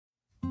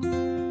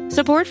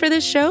Support for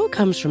this show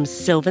comes from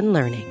Sylvan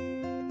Learning.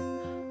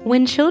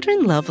 When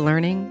children love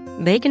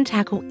learning, they can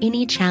tackle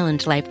any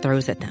challenge life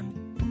throws at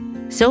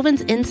them.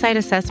 Sylvan's Insight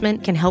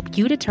Assessment can help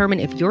you determine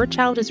if your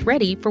child is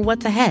ready for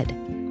what's ahead.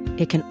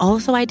 It can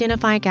also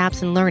identify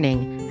gaps in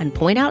learning and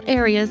point out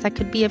areas that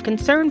could be of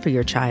concern for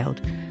your child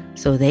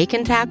so they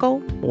can tackle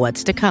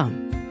what's to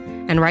come.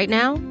 And right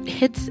now,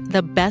 it's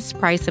the best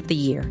price of the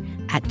year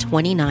at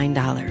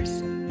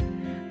 $29.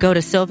 Go to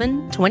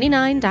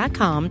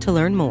sylvan29.com to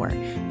learn more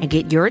and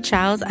get your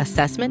child's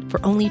assessment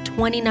for only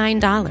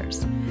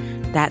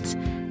 $29. That's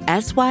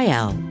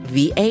SYLVAN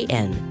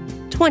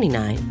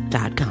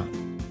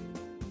 29.com.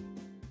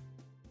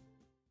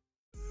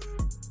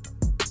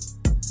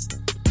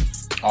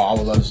 Oh, I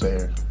would love to stay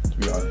here, to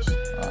be honest.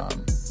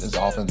 This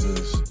offense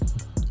is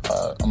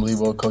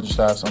unbelievable. Coaching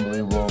staff's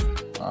unbelievable.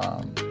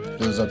 If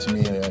it was up to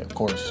me, of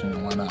course,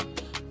 why not?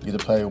 Get to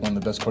play one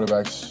of the best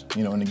quarterbacks,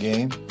 in the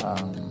game.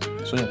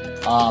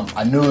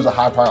 I knew it was a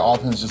high-power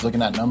offense just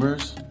looking at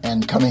numbers.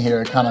 And coming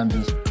here, kind of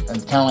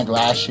like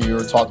last year,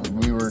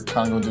 we were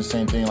kind of going to do the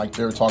same thing. Like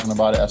they were talking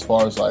about it as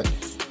far as like,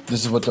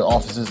 this is what their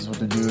offense is, this is what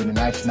they're doing. And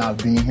actually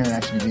not being here and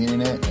actually being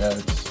in it,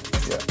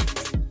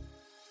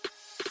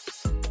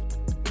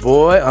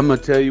 Boy, I'm going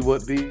to tell you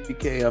what,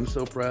 BK, I'm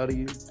so proud of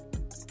you.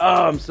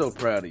 Oh, I'm so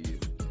proud of you.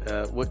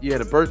 You had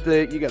a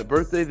birthday. You got a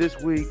birthday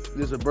this week.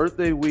 This is a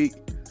birthday week.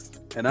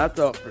 And I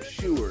thought for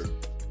sure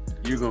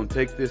you're going to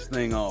take this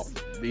thing off,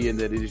 being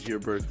that it is your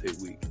birthday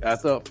week. I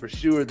thought for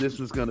sure this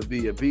was going to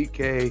be a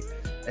BK.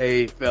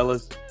 Hey,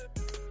 fellas,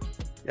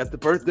 got the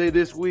birthday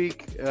this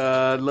week.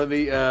 Let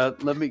me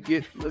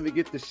get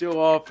the show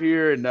off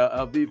here, and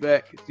I'll be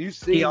back.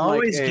 He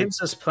always gives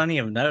us plenty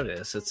of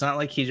notice. It's not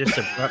like he just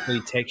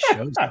abruptly takes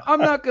shows off. I'm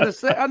not gonna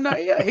say. I'm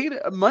not. Yeah,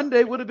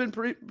 Monday would have been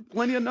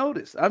plenty of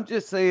notice. I'm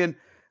just saying.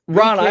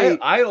 Ron,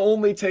 I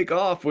only take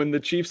off when the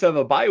Chiefs have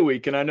a bye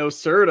week, and I know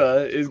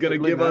Serta is going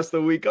to give us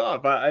the week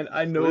off.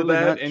 I know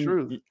that, and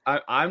true.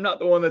 I'm not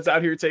the one that's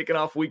out here taking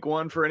off week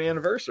one for an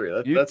anniversary.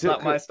 That's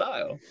not my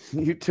style.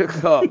 You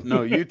took off.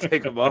 No, you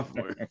take them off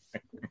for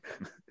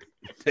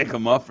take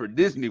them off for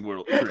Disney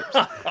World trips.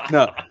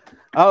 No,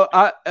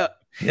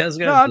 he does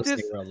go to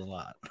Disney World a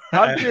lot.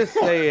 I'm just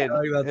saying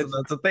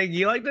that's a thing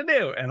you like to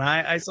do, and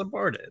I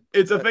support it.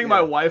 It's a thing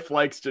my wife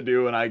likes to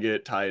do, and I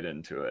get tied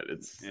into it.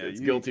 It's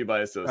guilty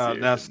by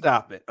association. Now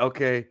stop it.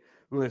 Okay,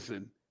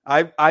 listen.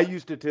 I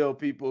used to tell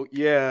people,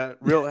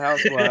 Real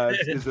Housewives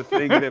is a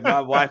thing that my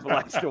wife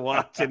likes to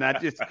watch, and I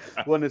just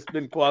want to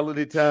spend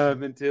quality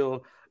time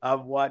until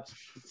I've watched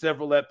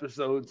several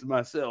episodes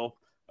myself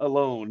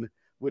alone,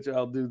 which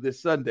I'll do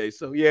this Sunday.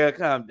 So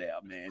calm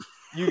down, man.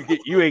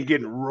 You ain't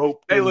getting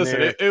roped. Hey,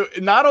 listen,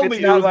 it not only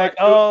it's not like,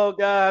 oh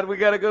God, we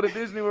got to go to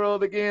Disney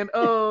World again.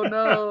 Oh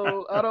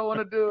no, I don't want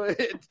to do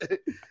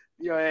it.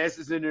 Your ass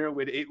is in there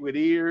with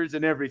ears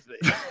and everything.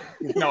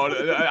 No,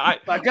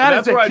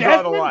 that's where I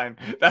draw the line.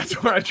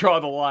 That's where I draw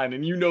the line,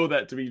 and you know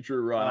that to be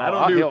true, Ron. I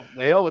don't do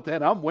hell with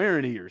that. I'm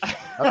wearing ears.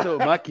 I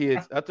told my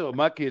kids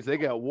they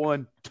got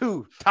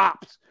 1-2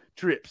 tops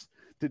trips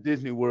to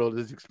Disney World.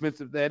 As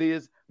expensive that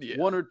is,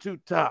 1 or 2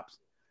 tops.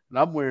 And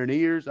I'm wearing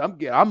ears. I'm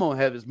gonna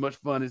have as much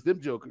fun as them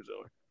jokers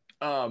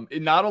are.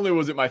 Not only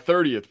was it my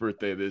 30th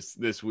birthday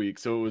this week,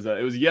 so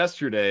it was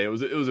yesterday. It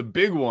was a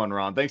big one,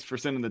 Ron. Thanks for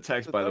sending the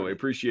text, by the way.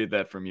 Appreciate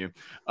that from you.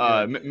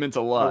 Meant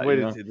a lot. I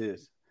waited to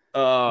this.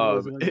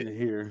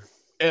 Here.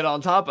 And on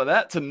top of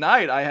that,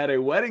 tonight I had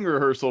a wedding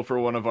rehearsal for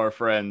one of our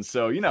friends.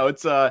 So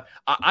it's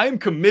I'm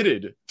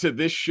committed to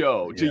this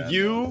show, to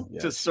you,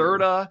 to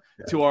Serta,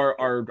 to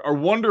our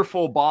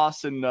wonderful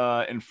boss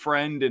and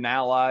friend and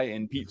ally,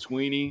 and Pete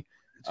Sweeney.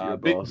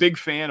 Big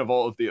fan of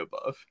all of the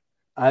above.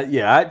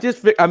 BK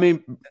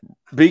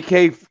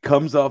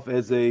comes off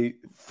as a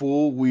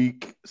full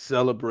week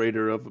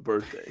celebrator of a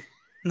birthday.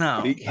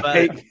 No, he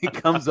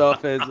comes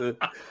off as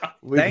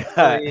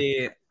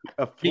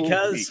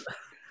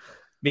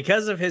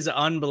because of his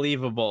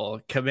unbelievable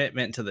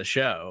commitment to the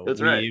show.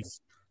 That's right. We've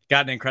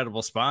got an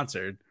incredible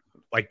sponsor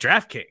like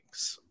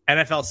DraftKings.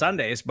 NFL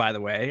Sundays, by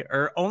the way,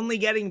 are only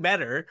getting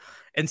better,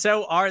 and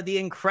so are the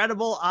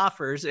incredible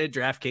offers at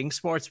DraftKings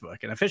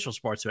Sportsbook, an official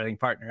sports betting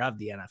partner of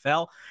the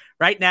NFL.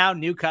 Right now,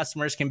 new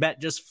customers can bet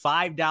just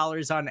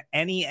 $5 on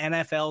any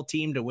NFL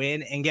team to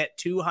win and get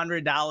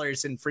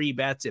 $200 in free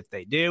bets if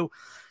they do.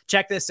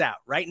 Check this out.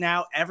 Right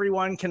now,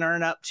 everyone can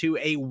earn up to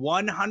a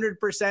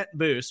 100%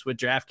 boost with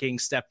DraftKings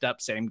stepped up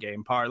same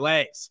game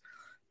parlays.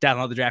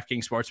 Download the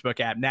DraftKings Sportsbook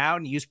app now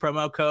and use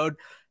promo code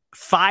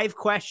 5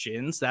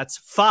 questions. That's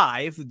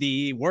 5,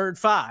 the word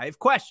 5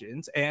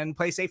 questions, and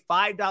place a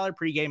 $5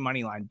 pregame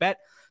moneyline bet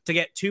to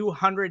get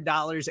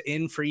 $200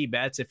 in free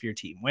bets if your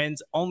team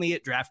wins. Only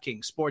at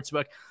DraftKings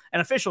Sportsbook, an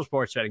official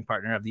sports betting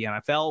partner of the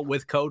NFL,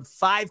 with code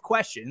 5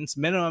 questions.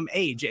 Minimum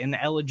age and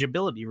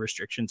eligibility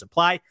restrictions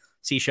apply.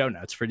 See show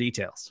notes for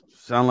details.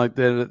 Sound like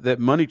that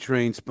Money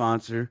Train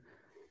sponsor.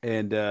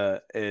 And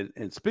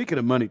speaking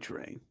of Money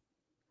Train,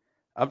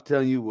 I'm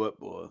telling you what,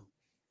 boy.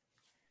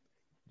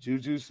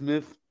 Juju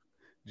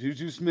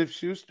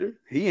Smith-Schuster,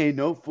 he ain't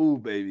no fool,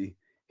 baby.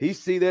 He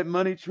see that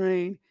Money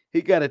Train.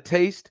 He got a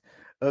taste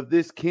of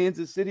this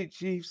Kansas City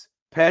Chiefs,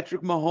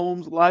 Patrick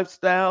Mahomes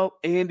lifestyle,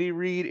 Andy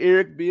Reid,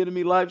 Eric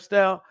Bieniemy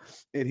lifestyle.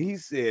 And he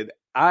said,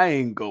 I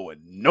ain't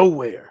going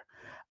nowhere.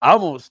 I'm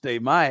going to stay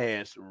my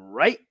ass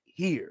right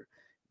here.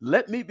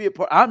 Let me be a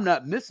part. I'm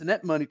not missing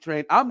that money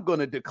train. I'm going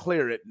to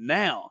declare it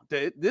now.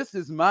 This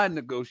is my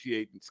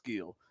negotiating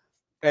skill.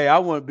 Hey, I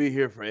want to be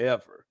here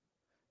forever.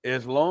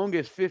 As long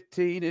as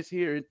 15 is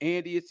here and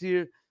Andy is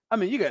here. I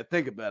mean, you got to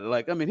think about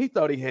it. He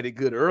thought he had it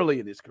good early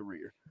in his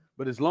career.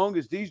 But as long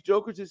as these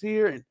jokers is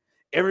here and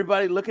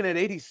everybody looking at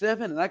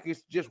 87 and I can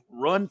just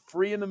run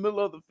free in the middle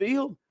of the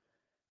field,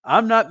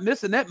 I'm not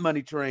missing that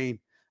money train.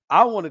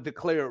 I want to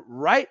declare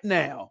right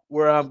now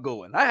where I'm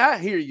going. I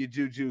hear you,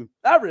 Juju.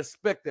 I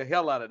respect the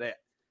hell out of that.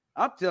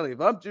 I'm telling you,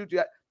 if I'm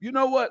Juju, you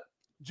know what?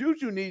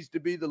 Juju needs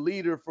to be the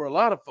leader for a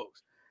lot of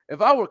folks.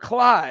 If I were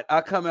Clyde,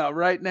 I'd come out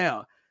right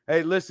now.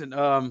 Hey, listen,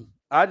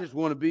 I just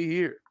want to be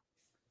here.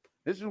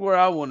 This is where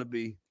I want to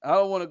be. I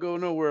don't want to go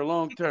nowhere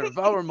long term. If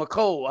I were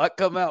McCole, I'd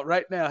come out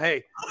right now.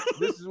 Hey,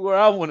 this is where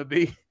I want to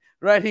be.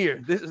 Right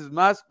here. This is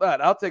my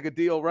spot. I'll take a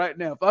deal right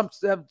now. If I'm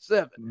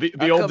 7-7.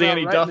 The old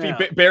Danny right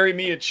Duffy, bury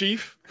me a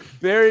Chief.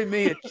 Bury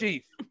me a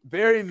Chief.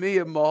 Bury me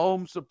a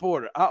Mahomes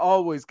supporter. I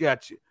always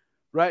got you.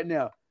 Right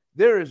now,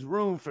 there is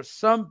room for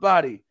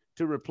somebody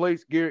to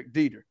replace Garrett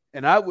Dieter.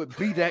 And I would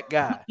be that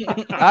guy.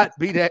 I'd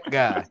be that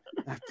guy.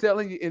 I'm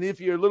telling you. And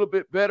if you're a little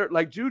bit better,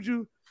 like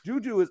Juju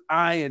is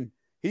eyeing.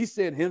 He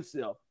said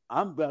himself,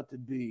 I'm about to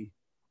be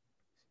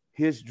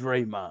his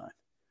Draymond.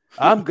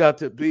 I'm about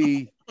to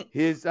be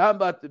his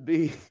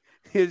Draymond.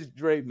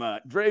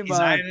 He's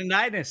eyeing a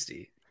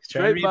dynasty. He's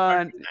trying to be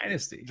part of a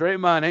dynasty.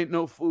 Draymond ain't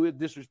no fool.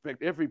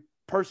 Disrespect every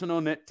person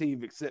on that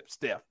team except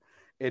Steph.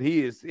 And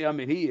he is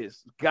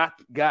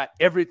got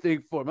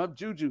everything for him. I'm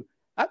Juju.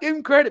 I give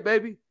him credit,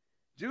 baby.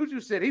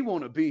 Juju said he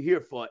want to be here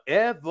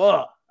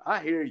forever. I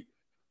hear you.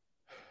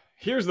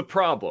 Here's the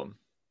problem.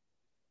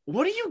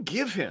 What do you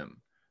give him?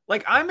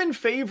 Like, I'm in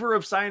favor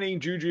of signing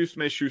Juju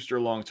Smith-Schuster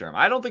long-term.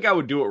 I don't think I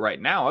would do it right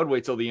now. I'd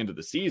wait till the end of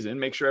the season,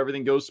 make sure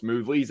everything goes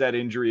smoothly. He's had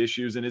injury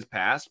issues in his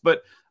past,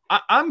 but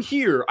I'm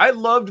here. I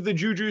loved the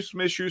Juju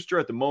Smith-Schuster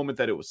at the moment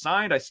that it was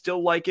signed. I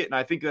still like it, and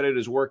I think that it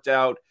has worked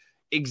out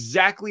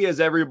exactly as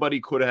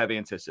everybody could have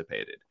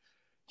anticipated.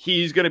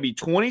 He's going to be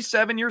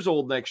 27 years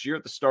old next year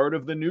at the start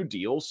of the new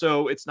deal,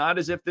 so it's not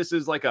as if this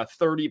is like a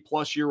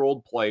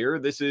 30-plus-year-old player.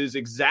 This is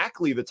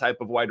exactly the type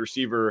of wide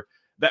receiver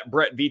that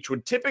Brett Veach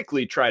would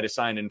typically try to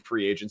sign in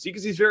free agency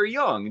because he's very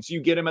young. And so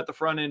you get him at the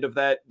front end of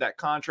that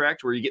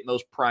contract where you're getting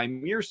those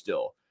prime years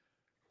still.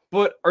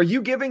 But are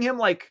you giving him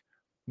like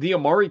the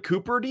Amari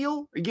Cooper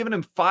deal? Are you giving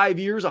him 5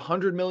 years,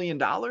 $100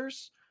 million? Oh,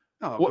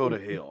 go to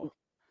hell.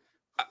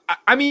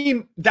 I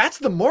mean, that's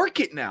the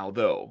market now,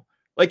 though.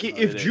 Like,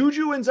 if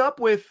Juju ends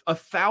up with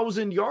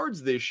 1,000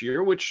 yards this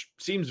year, which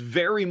seems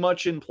very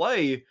much in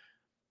play,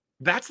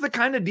 that's the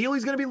kind of deal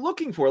he's going to be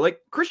looking for. Like,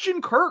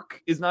 Christian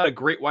Kirk is not a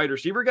great wide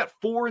receiver. He got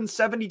 4 and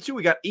 72.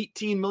 He got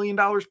 $18 million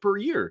per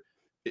year.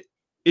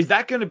 Is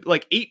that going to,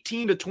 like,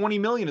 18 to 20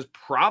 million is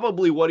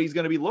probably what he's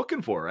going to be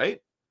looking for, right?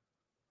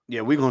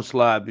 Yeah, we're going to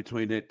slide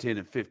between that 10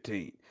 and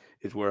 15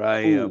 is where I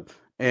am.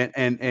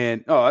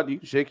 And you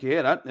can shake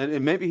your head.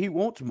 And maybe he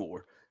wants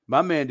more.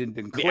 My man didn't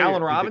declare. The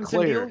Allen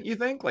Robinson deal, you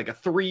think? Like a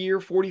 3-year,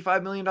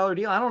 $45 million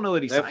deal? I don't know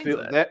that he signs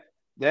that.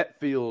 That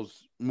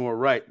feels more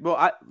right.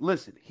 Well,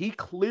 listen, he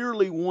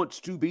clearly wants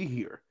to be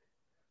here,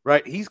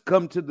 right? He's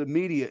come to the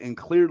media and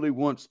clearly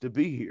wants to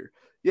be here.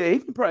 Yeah, he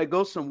can probably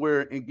go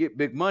somewhere and get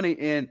big money.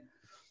 And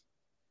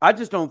I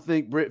just don't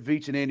think Brett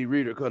Veach and Andy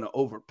Reid are going to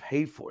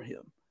overpay for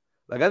him.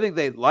 Like, I think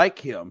they like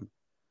him.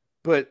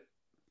 But,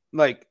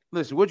 like,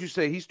 listen, what'd you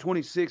say? He's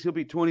 26. He'll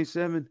be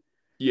 27.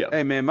 Yeah.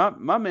 Hey, man,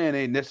 my man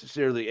ain't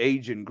necessarily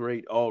aging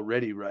great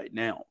already right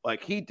now.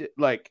 Like,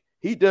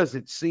 he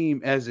doesn't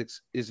seem as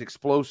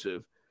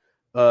explosive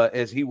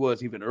as he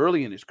was even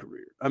early in his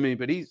career. I mean,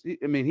 but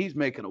he's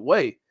making a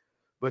way,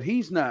 but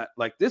he's not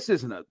like, this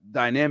isn't a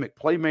dynamic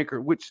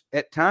playmaker, which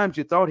at times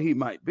you thought he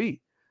might be.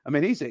 I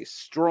mean, he's a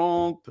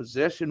strong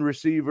possession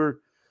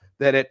receiver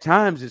that at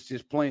times is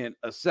just playing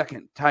a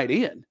second tight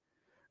end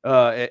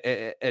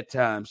at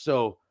times.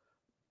 So,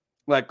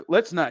 like,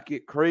 let's not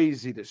get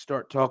crazy to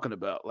start talking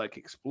about like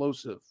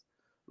explosive,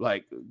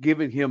 like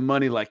giving him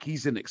money like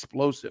he's an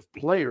explosive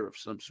player of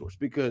some sort.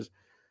 Because,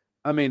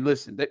 I mean,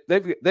 listen,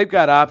 they've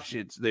got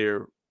options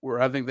there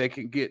where I think they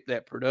can get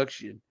that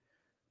production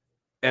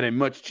at a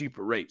much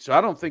cheaper rate. So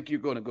I don't think you're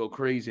going to go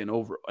crazy and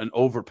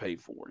overpay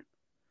for him.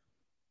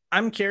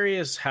 I'm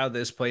curious how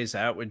this plays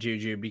out with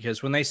Juju,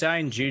 because when they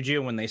signed Juju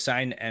and when they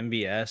signed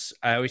MVS,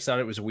 I always thought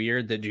it was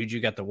weird that Juju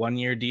got the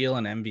 1-year deal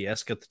and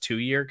MVS got the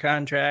 2-year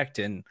contract.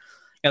 And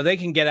they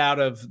can get out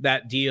of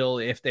that deal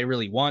if they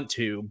really want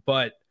to,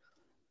 but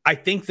I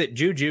think that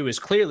Juju is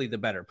clearly the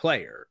better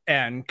player.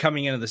 And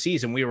coming into the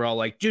season, we were all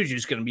like,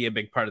 Juju's going to be a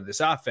big part of this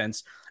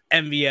offense.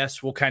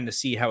 MVS will kind of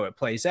see how it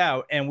plays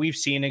out. And we've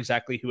seen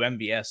exactly who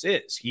MVS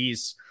is.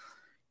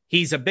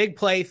 He's a big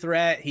play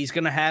threat. He's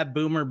going to have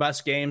boomer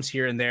bust games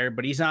here and there,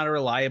 but he's not a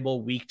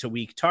reliable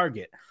week-to-week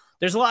target.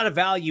 there's a lot of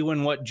value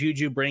in what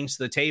Juju brings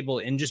to the table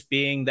in just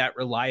being that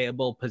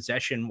reliable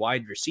possession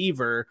wide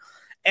receiver,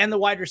 and the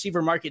wide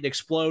receiver market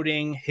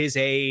exploding, his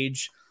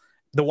age,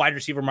 the wide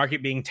receiver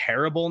market being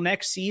terrible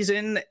next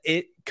season.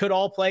 It could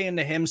all play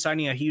into him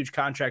signing a huge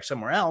contract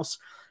somewhere else.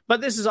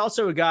 But this is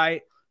also a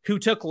guy who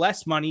took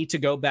less money to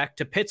go back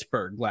to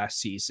Pittsburgh last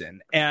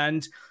season.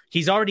 And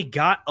he's already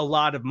got a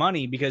lot of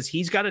money because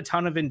he's got a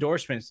ton of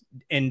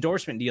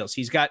endorsement deals.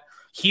 He's got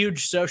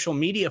huge social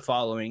media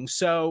following.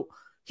 So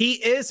he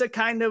is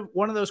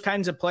one of those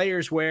kinds of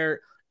players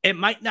where it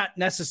might not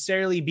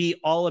necessarily be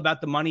all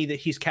about the money that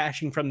he's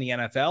cashing from the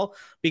NFL,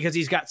 because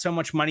he's got so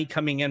much money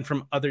coming in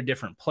from other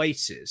different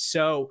places.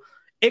 So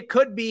it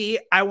could be,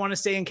 I want to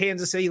stay in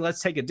Kansas City,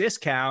 let's take a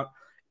discount.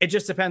 It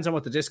just depends on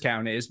what the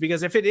discount is,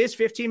 because if it is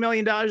 $15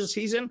 million a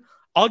season,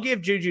 I'll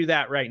give Juju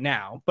that right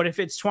now. But if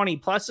it's 20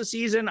 plus a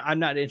season, I'm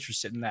not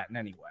interested in that in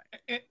any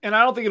way. And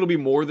I don't think it'll be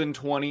more than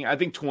 20. I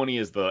think 20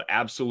 is the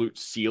absolute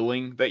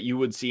ceiling that you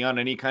would see on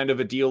any kind of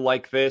a deal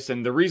like this.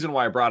 And the reason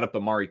why I brought up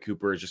Amari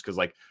Cooper is just because,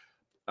 like,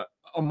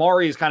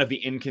 Amari is kind of the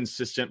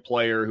inconsistent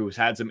player who's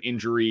had some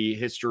injury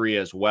history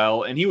as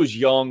well. And he was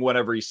young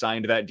whenever he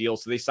signed that deal.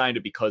 So they signed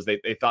it because they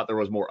thought there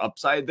was more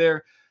upside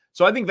there.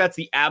 So I think that's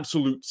the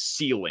absolute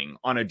ceiling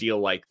on a deal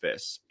like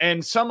this.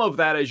 And some of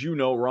that, as you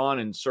know, Ron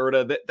and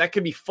Serta, that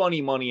could be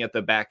funny money at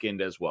the back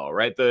end as well,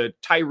 right? The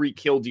Tyreek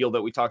Hill deal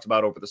that we talked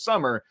about over the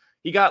summer,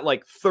 he got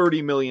like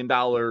 $30 million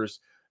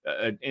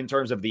in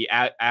terms of the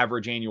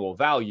average annual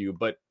value,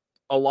 but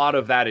a lot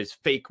of that is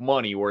fake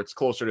money where it's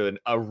closer to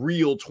a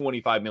real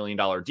 $25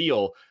 million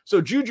deal.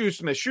 So Juju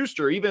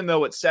Smith-Schuster, even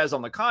though it says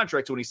on the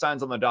contract when he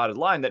signs on the dotted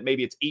line that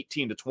maybe it's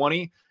 18 to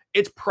 20,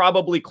 it's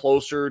probably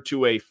closer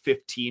to a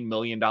 $15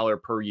 million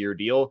per year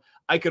deal.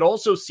 I could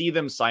also see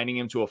them signing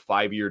him to a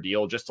 5-year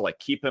deal just to like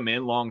keep him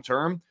in long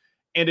term,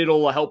 and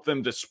it'll help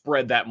them to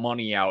spread that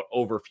money out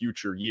over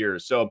future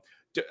years. So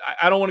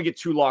I don't want to get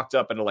too locked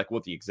up into like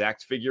what the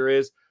exact figure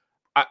is.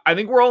 I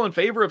think we're all in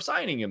favor of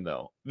signing him,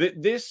 though.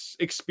 This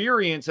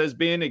experience has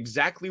been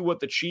exactly what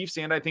the Chiefs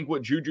and I think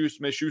what Juju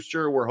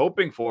Smith-Schuster were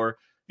hoping for.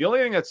 The only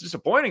thing that's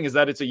disappointing is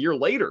that it's a year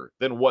later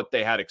than what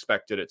they had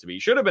expected it to be.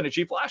 Should have been a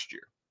Chief last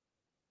year.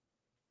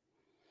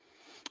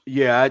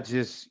 I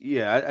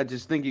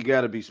just think you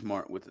got to be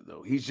smart with it,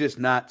 though. He's just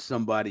not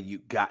somebody you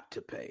got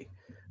to pay.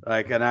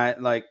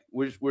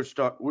 We're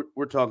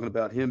talking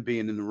about him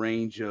being in the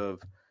range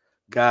of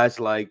guys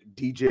like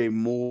DJ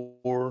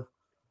Moore,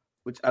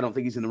 which I don't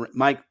think he's in the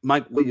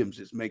Mike Williams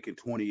is making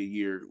 20 a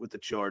year with the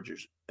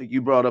Chargers.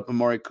 You brought up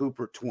Amari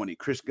Cooper, 20.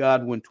 Chris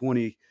Godwin,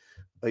 20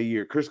 a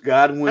year. Chris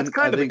Godwin, that's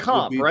kind of the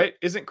comp, right?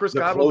 Isn't Chris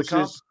Godwin the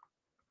comp?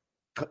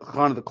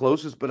 Kind of the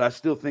closest, but I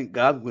still think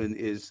Godwin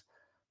is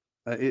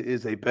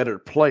a better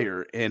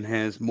player and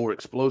has more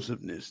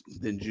explosiveness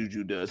than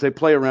Juju does. They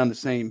play around the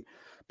same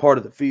part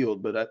of the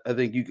field, but I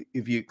think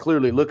if you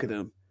clearly look at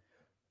him,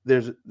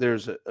 there's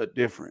a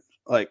difference.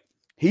 Like,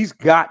 he's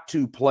got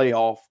to play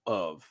off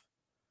of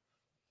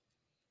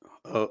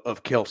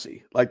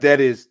Kelsey. That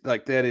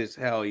is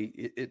how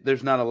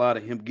there's not a lot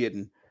of him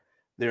getting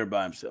there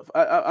by himself.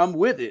 I'm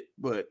with it,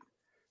 but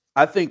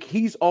I think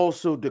he's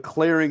also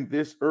declaring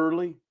this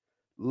early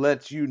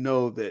lets you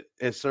know that,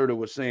 as Serta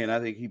was saying,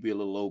 I think he'd be a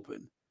little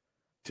open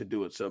to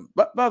doing something.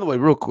 But by the way,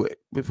 real quick,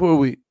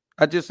 before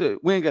I just said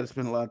we ain't got to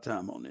spend a lot of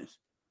time on this,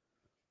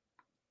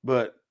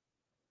 but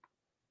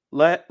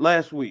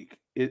last week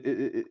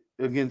it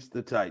against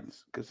the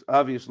Titans, because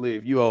obviously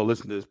if you all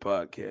listen to this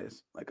podcast,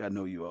 like I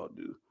know you all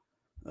do,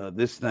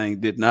 this thing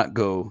did not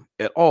go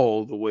at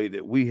all the way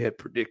that we had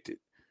predicted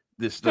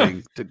this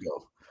thing to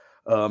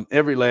go.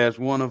 Every last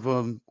one of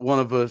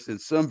us in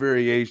some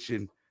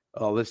variation,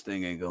 this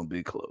thing ain't gonna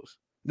be close.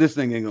 This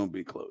thing ain't gonna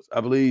be close.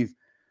 I believe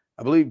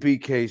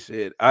BK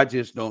said, I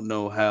just don't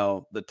know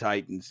how the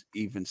Titans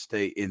even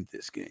stay in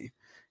this game.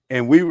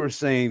 And we were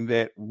saying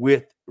that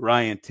with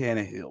Ryan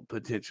Tannehill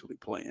potentially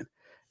playing.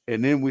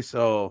 And then we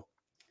saw,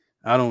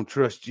 I don't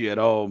trust you at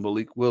all,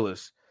 Malik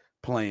Willis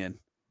playing.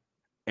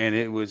 And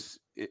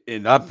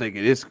I'm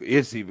thinking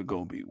it's even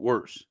going to be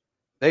worse.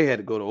 They had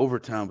to go to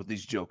overtime with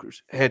these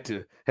jokers. Had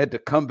to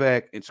come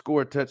back and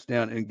score a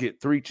touchdown and get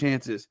 3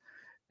 chances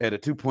at a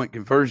 2-point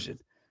conversion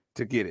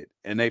to get it.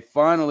 And they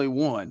finally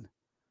won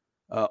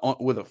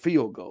with a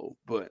field goal.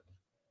 But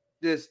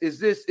is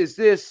this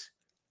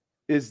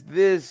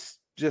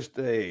just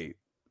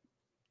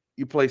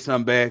you play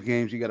some bad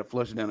games, you got to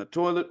flush it down the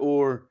toilet,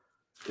 or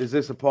is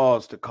this a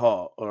cause to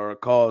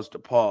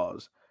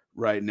pause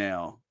right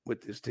now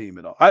with this team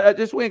at all? I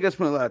just we ain't got to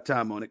spend a lot of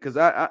time on it, because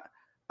I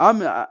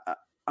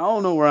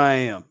don't know where I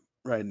am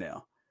right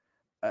now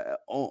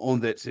on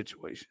that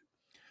situation.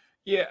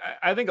 Yeah,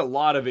 I think a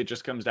lot of it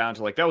just comes down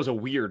to, like, that was a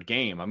weird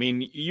game. I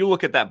mean, you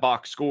look at that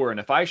box score, and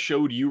if I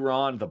showed you,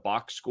 Ron, the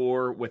box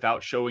score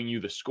without showing you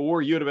the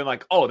score, you would have been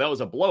like, oh, that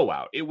was a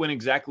blowout. It went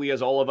exactly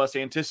as all of us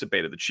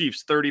anticipated. The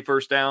Chiefs, 30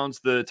 first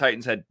downs. The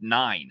Titans had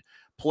 9.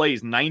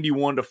 plays,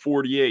 91 to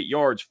 48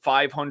 yards,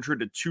 500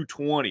 to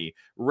 220.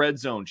 Red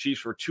zone,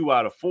 Chiefs were 2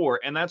 out of 4,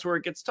 and that's where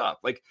it gets tough.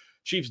 Like,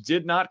 Chiefs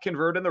did not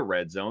convert in the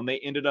red zone. They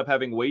ended up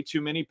having way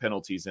too many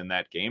penalties in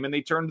that game, and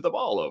they turned the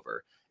ball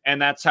over.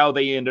 And that's how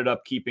they ended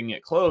up keeping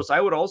it close.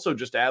 I would also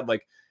just add,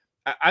 like,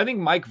 I think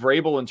Mike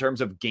Vrabel, in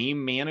terms of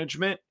game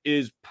management,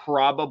 is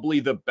probably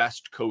the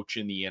best coach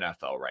in the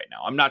NFL right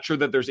now. I'm not sure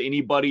that there's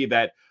anybody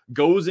that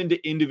goes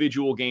into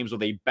individual games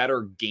with a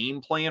better game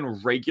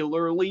plan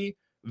regularly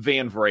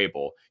than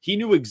Vrabel. He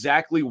knew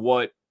exactly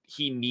what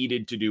he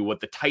needed to do, what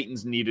the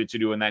Titans needed to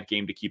do in that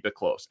game to keep it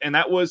close. And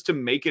that was to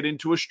make it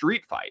into a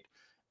street fight.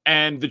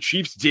 And the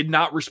Chiefs did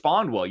not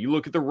respond well. You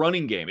look at the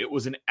running game, it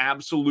was an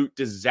absolute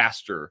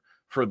disaster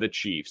for the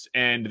Chiefs,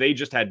 and they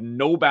just had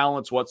no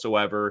balance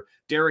whatsoever.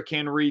 Derrick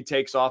Henry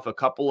takes off a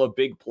couple of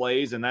big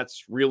plays, and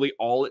that's really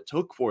all it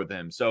took for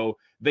them. So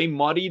they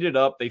muddied it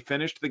up. They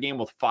finished the game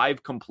with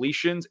 5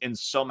 completions and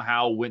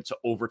somehow went to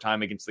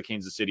overtime against the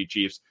Kansas City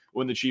Chiefs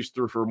when the Chiefs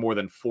threw for more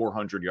than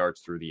 400 yards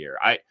through the air.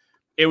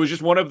 It was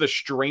just one of the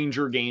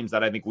stranger games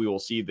that I think we will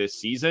see this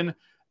season.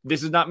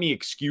 This is not me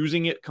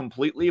excusing it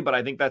completely, but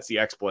I think that's the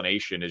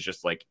explanation, is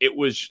just like, it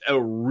was a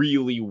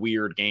really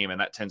weird game, and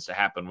that tends to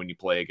happen when you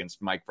play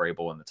against Mike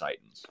Vrabel and the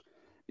Titans.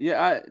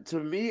 Yeah, to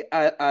me,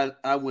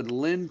 I would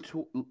lean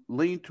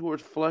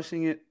towards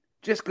flushing it,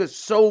 just because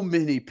so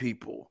many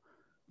people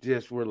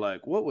just were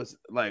like, what was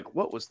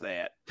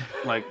that?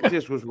 Like, it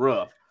just was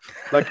rough.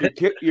 Like,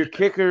 your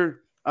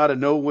kicker out of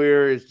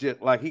nowhere is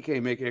just like, he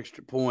can't make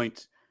extra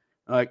points,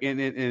 like, and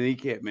he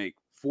can't make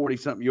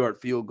 40-something yard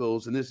field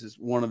goals, and this is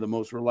one of the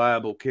most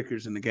reliable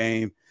kickers in the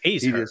game.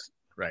 He's hurt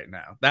right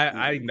now.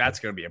 I think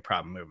that's going to be a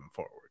problem moving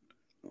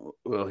forward.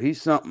 Well,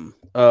 he's something.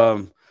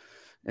 And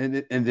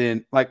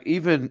then like,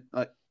 even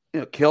like,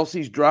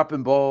 Kelsey's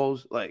dropping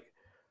balls. Like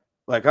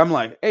I'm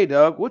like, hey,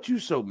 Doug, what you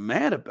so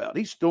mad about?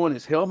 He's throwing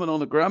his helmet on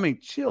the ground. I mean,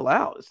 chill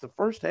out. It's the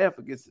first half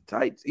against the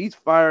Titans. He's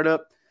fired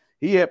up.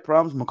 He had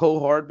problems. McCole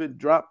Hardman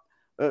dropped.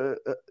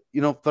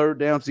 Third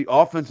downs. The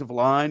offensive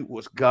line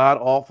was god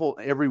awful.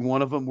 Every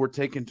one of them were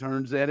taking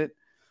turns at it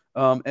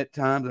at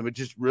times. I mean,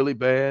 just really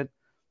bad.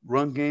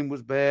 Run game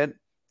was bad.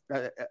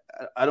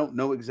 I don't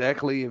know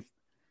exactly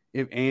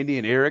if Andy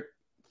and Eric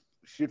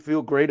should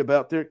feel great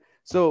about their.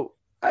 So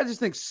I just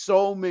think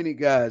so many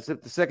guys,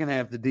 at the second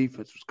half, the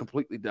defense was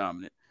completely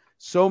dominant.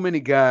 So many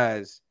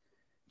guys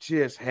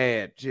just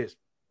had just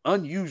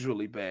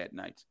unusually bad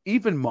nights.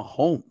 Even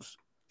Mahomes.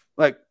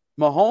 Like,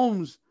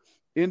 Mahomes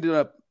ended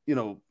up,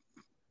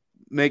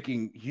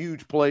 making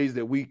huge plays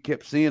that we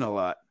kept seeing a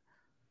lot.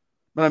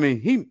 But I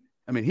mean,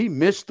 he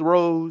missed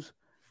throws.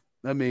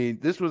 I mean,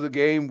 this was a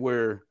game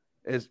where,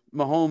 as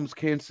Mahomes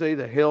can say,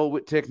 the hell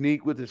with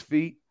technique with his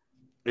feet.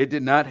 It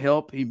did not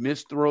help. He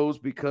missed throws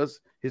because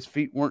his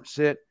feet weren't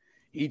set.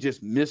 He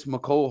just missed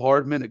McCole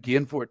Hardman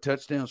again for a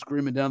touchdown,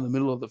 screaming down the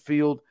middle of the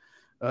field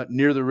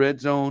near the red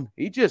zone.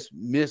 He just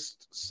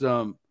missed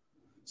some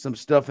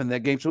stuff in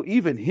that game. So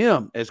even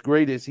him, as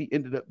great as he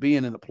ended up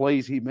being in the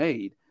plays he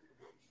made,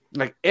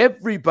 like,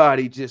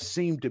 everybody just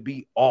seemed to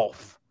be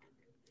off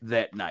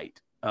that night.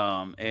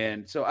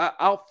 And so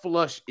I'll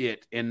flush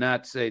it and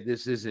not say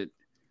this is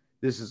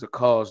a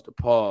cause to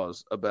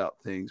pause about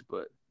things,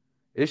 but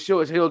it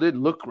sure as hell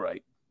didn't look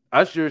right.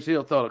 I sure as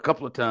hell thought a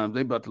couple of times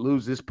they about to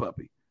lose this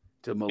puppy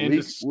to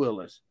Malik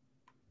Willis.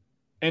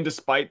 And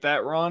despite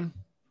that, Ron,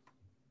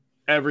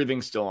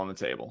 everything's still on the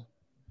table.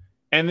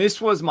 And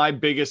this was my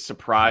biggest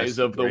surprise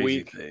of the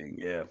week. Thing.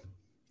 Yeah.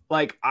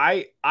 Like,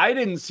 I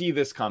didn't see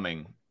this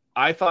coming.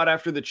 I thought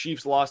after the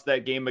Chiefs lost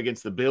that game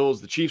against the Bills,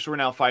 the Chiefs were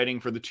now fighting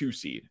for the 2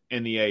 seed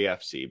in the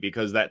AFC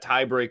because that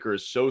tiebreaker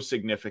is so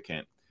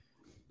significant.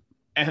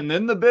 And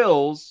then the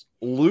Bills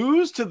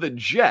lose to the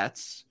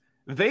Jets.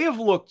 They have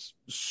looked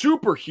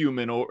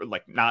superhuman, or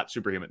like, not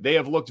superhuman. They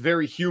have looked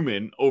very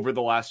human over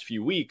the last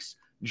few weeks.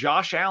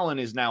 Josh Allen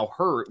is now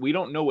hurt. We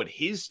don't know what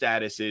his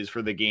status is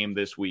for the game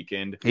this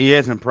weekend. He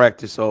hasn't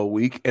practiced all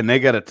week, and they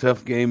got a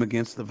tough game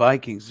against the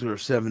Vikings, who are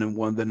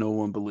 7-1 that no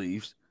one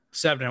believes.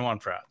 7-1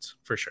 for odds,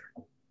 for sure.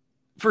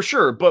 For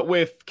sure, but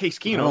with Case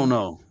Keenum, I don't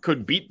know.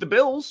 Could beat the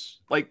Bills.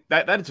 Like,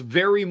 that's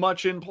very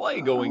much in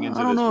play going into this.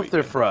 I don't know if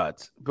they're weekend.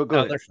 Frauds, but go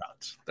ahead. They're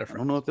frauds. I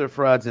don't know if they're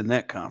frauds in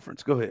that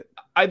conference. Go ahead.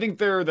 I think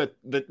they're the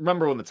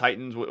remember when the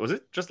Titans, was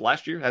it just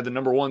last year, had the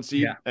number 1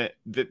 seed?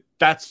 Yeah.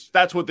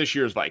 That's what this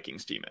year's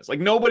Vikings team is. Like,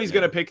 nobody's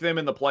going to pick them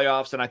in the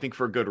playoffs, and I think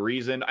for good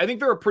reason. I think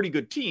they're a pretty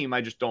good team.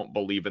 I just don't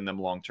believe in them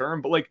long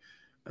term. But, like,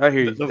 I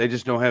hear you. They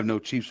just don't have no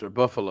Chiefs or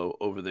Buffalo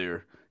over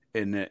there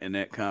in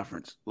that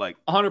conference, like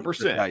 100%.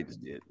 The Titans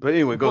did. But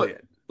anyway, go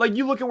ahead. Like,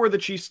 you look at where the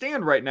Chiefs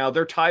stand right now,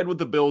 they're tied with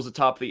the Bills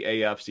atop the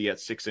AFC at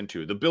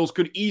 6-2. The Bills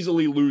could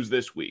easily lose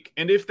this week.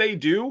 And if they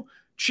do,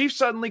 Chiefs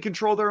suddenly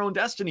control their own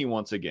destiny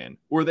once again,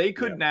 where they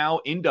could now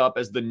end up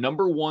as the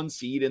number 1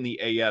 seed in the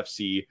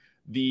AFC.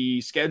 The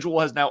schedule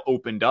has now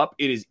opened up.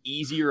 It is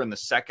easier in the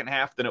second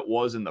half than it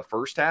was in the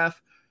first half.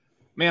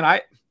 Man,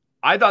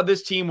 I thought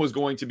this team was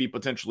going to be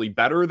potentially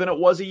better than it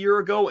was a year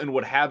ago and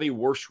would have a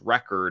worse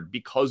record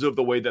because of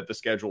the way that the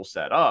schedule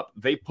set up.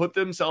 They put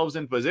themselves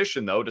in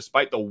position, though,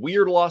 despite the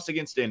weird loss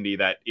against Indy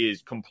that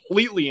is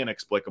completely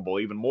inexplicable,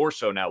 even more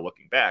so now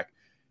looking back,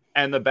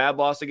 and the bad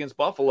loss against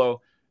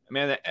Buffalo.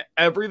 Man,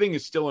 everything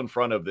is still in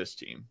front of this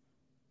team.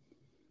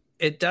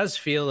 It does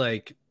feel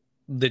like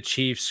the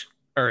Chiefs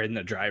are in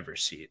the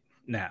driver's seat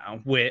now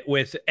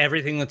with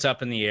everything that's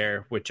up in the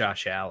air with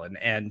Josh Allen.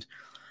 And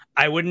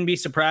I wouldn't be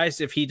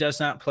surprised if he does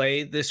not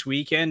play this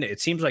weekend.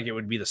 It seems like it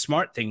would be the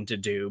smart thing to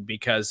do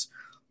because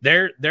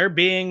they're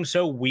being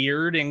so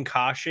weird and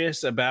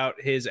cautious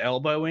about his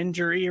elbow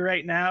injury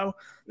right now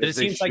that it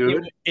seems like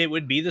it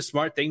would be the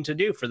smart thing to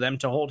do for them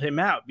to hold him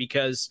out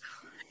because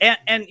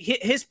and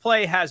his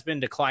play has been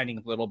declining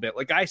a little bit.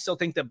 Like I still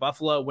think that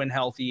Buffalo, when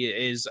healthy,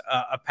 is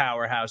a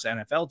powerhouse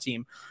NFL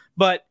team,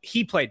 but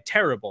he played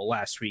terrible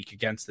last week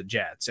against the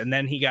Jets, and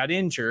then he got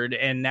injured,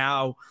 and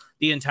now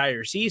the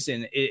entire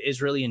season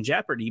is really in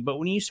jeopardy. But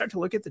when you start to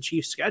look at the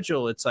Chiefs'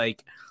 schedule, it's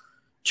like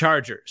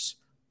Chargers,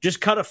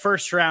 just cut a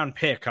first-round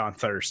pick on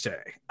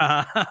Thursday.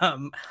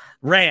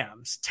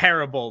 Rams,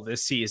 terrible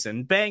this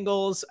season.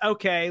 Bengals,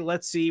 okay,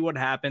 let's see what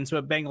happens,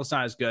 but Bengals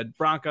not as good.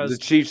 Broncos, the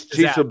Chiefs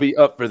will be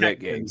up for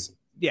that game.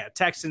 Yeah,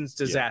 Texans,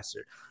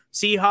 disaster.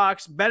 Yeah.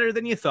 Seahawks, better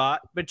than you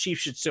thought, but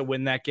Chiefs should still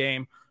win that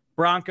game.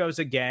 Broncos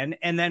again,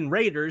 and then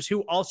Raiders,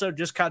 who also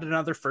just cut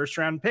another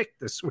first-round pick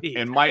this week.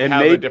 And might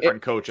have a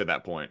different coach at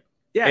that point.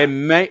 Yeah.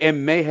 And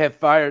may have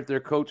fired their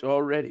coach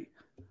already.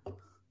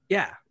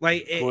 Yeah,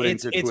 like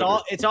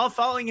it's all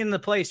falling into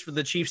place for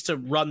the Chiefs to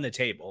run the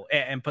table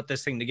and put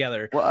this thing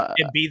together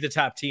and be the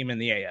top team in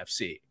the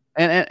AFC.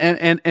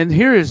 And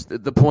here is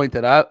the point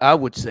that I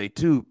would say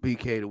too,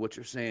 BK, to what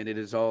you're saying. It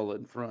is all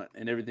in front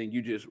and everything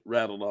you just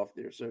rattled off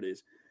there. So it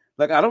is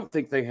like I don't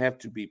think they have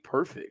to be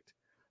perfect.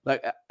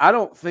 Like I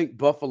don't think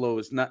Buffalo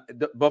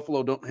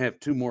don't have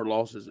 2 more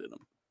losses in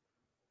them.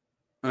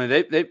 I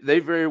mean they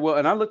very well.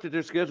 And I looked at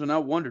their schedule and I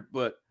wondered,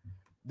 but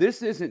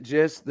this isn't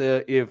just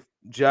if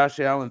Josh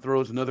Allen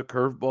throws another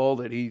curveball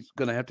that he's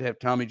going to have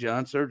Tommy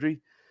John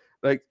surgery.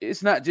 Like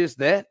it's not just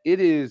that. It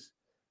is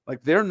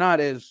like they're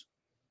not as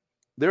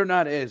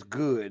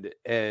good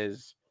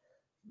as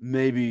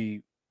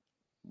maybe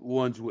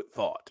ones would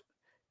thought.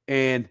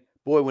 And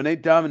boy, when they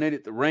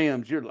dominated the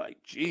Rams, you're like,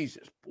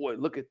 Jesus, boy,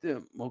 look at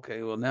them.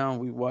 Okay, well now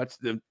we've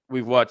watched the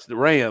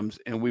Rams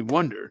and we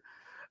wonder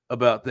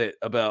about that,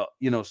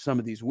 some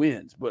of these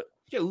wins. But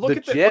yeah, look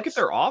at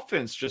their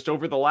offense just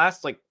over the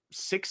last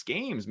 6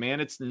 games,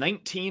 man. It's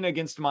 19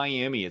 against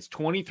Miami. It's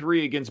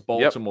 23 against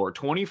Baltimore,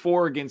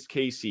 24 against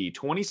KC,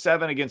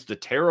 27 against a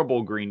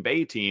terrible Green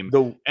Bay team.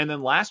 And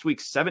then last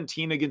week,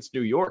 17 against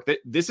New York.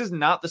 This is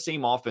not the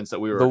same offense that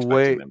we were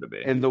expecting them to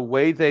be. And the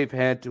way they've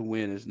had to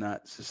win is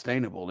not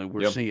sustainable. And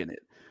we're seeing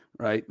it,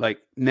 right? Like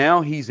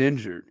now he's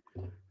injured.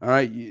 All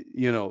right.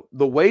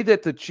 The way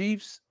that the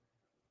Chiefs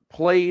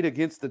played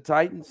against the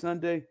Titans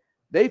Sunday,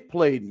 they've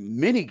played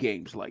many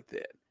games like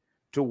that,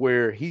 to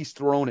where he's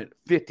thrown it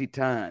 50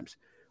 times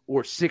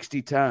or 60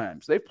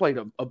 times. They've played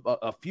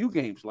a few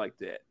games like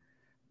that.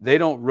 They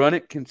don't run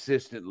it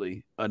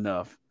consistently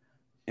enough.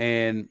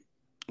 And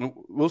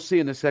we'll see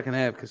in the second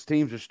half because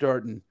teams are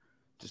starting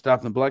to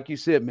stop them. But like you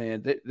said,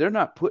 man, they're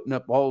not putting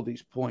up all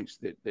these points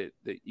that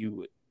you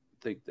would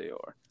think they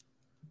are.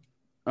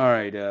 All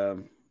right.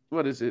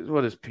 What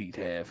does Pete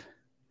have?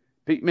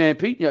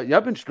 Pete,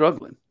 y'all been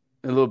struggling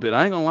a little bit.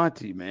 I ain't going to lie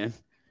to you, man.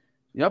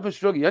 Y'all been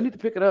struggling. Y'all need to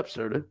pick it up,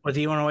 sir. What,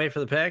 do you want to wait for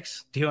the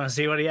picks? Do you want to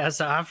see what he has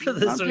to offer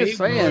this week? I'm just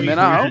saying, man.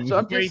 I hope so.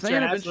 I'm just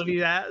saying what he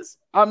has.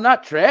 I'm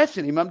not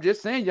trashing him. I'm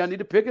just saying y'all need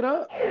to pick it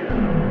up.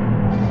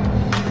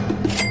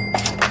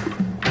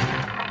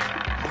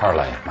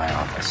 Parlay at my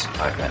office.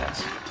 5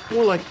 minutes.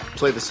 More like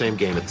play the same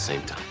game at the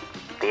same time.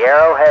 The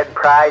Arrowhead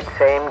Pride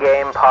Same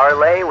Game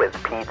Parlay with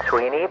Pete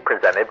Sweeney,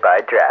 presented by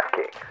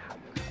DraftKings.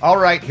 All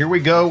right, here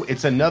we go.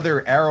 It's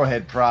another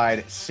Arrowhead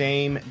Pride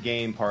Same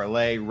Game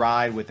Parlay.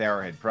 Ride with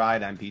Arrowhead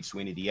Pride. I'm Pete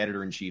Sweeney, the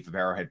editor-in-chief of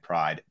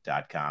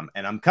arrowheadpride.com,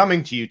 and I'm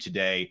coming to you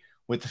today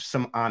with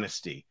some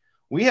honesty.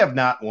 We have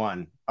not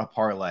won a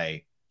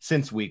parlay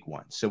since week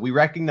 1, so we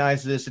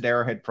recognize this at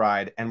Arrowhead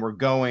Pride, and we're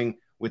going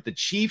with the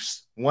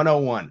Chiefs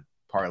 101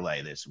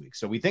 parlay this week.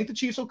 So we think the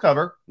Chiefs will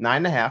cover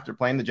 9.5. They're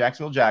playing the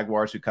Jacksonville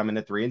Jaguars, who come in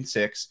at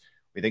 3-6.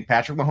 We think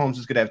Patrick Mahomes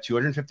is going to have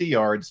 250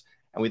 yards,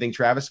 and we think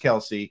Travis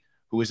Kelce,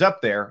 who is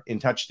up there in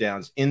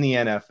touchdowns in the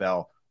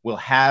NFL, will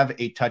have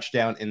a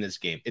touchdown in this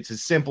game. It's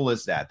as simple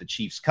as that. The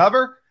Chiefs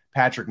cover,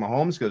 Patrick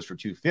Mahomes goes for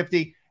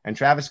 250, and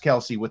Travis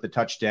Kelce with a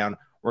touchdown.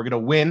 We're going to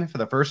win for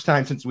the first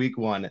time since week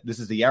 1. This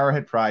is the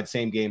Arrowhead Pride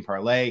Same Game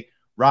Parlay.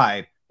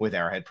 Ride with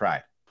Arrowhead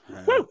Pride.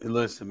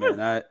 Listen,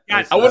 man. I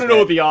want to know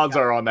what the odds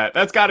are on that.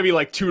 That's got to be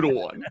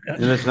 2-1.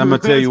 Listen, I'm gonna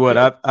tell you what.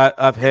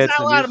 I've had it's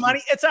not a lot of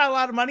money. It's not a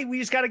lot of money. We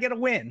just got to get a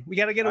win. We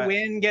got to get a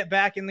win, get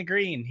back in the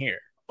green here.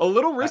 A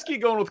little risky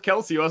going with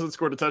Kelce, who hasn't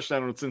scored a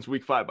touchdown since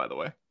week 5, by the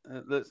way.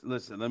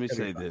 Listen, let me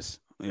say this.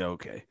 Yeah,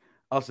 okay.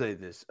 I'll say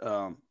this.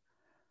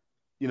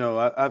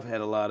 I've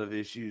had a lot of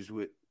issues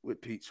with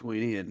Pete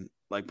Sweeney, and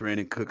like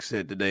Brandon Cook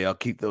said today, I'll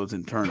keep those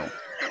internal.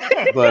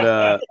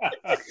 but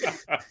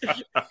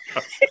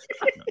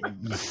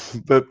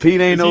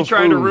Pete ain't no Is he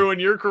trying to fool. ruin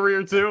your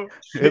career too?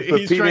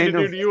 He's trying to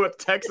do to you what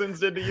Texans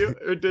did to you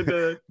or did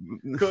to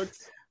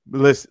Cooks.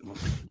 Listen,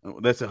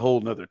 that's a whole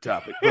nother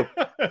topic.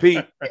 But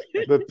Pete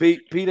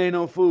ain't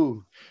no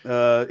fool.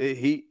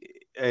 Hey,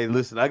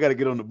 listen, I got to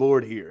get on the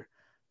board here.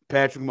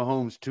 Patrick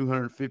Mahomes,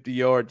 250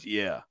 yards.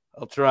 Yeah,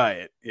 I'll try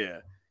it. Yeah,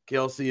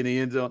 Kelsey in the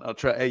end zone. I'll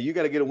try. Hey, you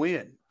got to get a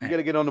win. You got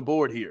to get on the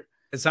board here.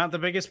 It's not the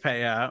biggest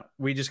payout.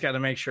 We just got to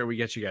make sure we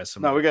get you guys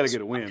some. No, we got to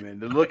get a win, man.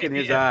 The look in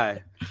his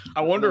eye.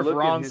 I wonder if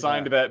Ron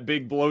signed that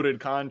big bloated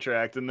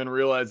contract and then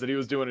realized that he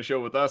was doing a show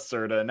with us,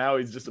 Serta. And now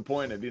he's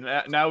disappointed.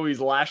 Now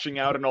he's lashing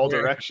out in all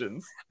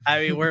directions.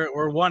 I mean, we're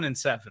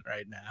 1-7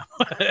 right now.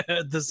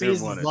 The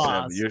season's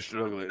lost. You're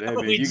struggling. Hey,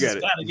 man, You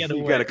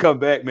got to come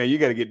back, man. You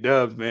got to get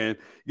dubs, man.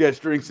 You got to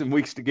string some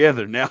weeks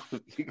together. Now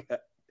you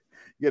got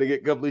to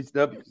get a couple of these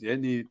W's. I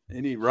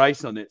need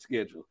Rice on that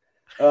schedule.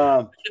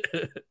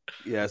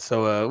 Yeah,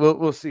 so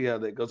we'll see how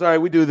that goes. All right,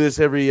 we do this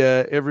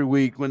every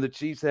week when the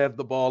Chiefs have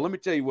the ball. Let me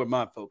tell you what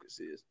my focus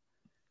is.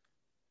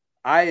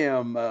 I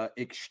am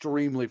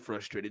extremely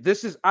frustrated.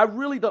 I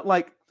really don't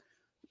like.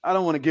 I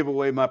don't want to give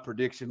away my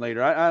prediction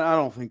later. I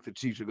don't think the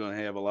Chiefs are going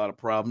to have a lot of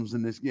problems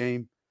in this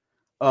game.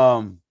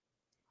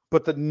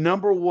 But the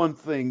number one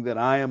thing that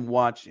I am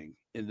watching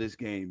in this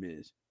game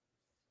is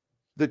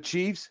the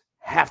Chiefs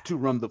have to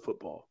run the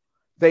football.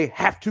 They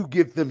have to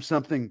give them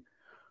something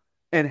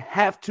and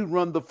have to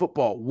run the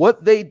football.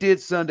 What they did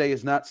Sunday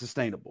is not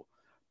sustainable.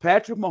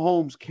 Patrick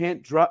Mahomes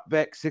can't drop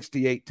back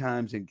 68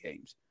 times in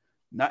games,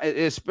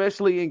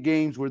 especially in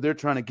games where they're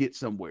trying to get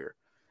somewhere.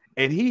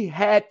 And he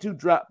had to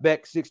drop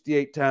back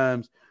 68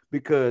 times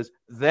because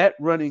that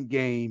running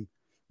game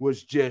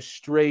was just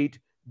straight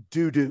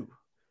doo-doo.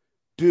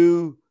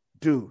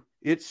 Doo-doo.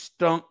 It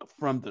stunk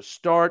from the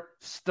start,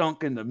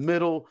 stunk in the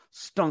middle,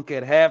 stunk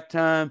at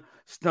halftime,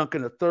 stunk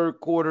in the third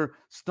quarter,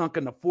 stunk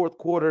in the fourth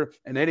quarter,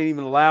 and they didn't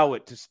even allow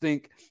it to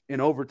stink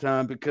in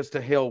overtime because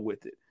to hell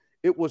with it.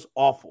 It was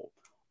awful,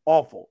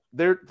 awful.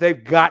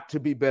 They've got to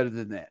be better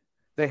than that.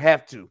 They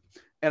have to.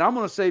 And I'm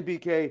going to say,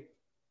 BK,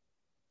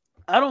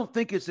 I don't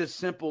think it's as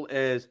simple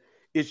as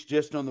it's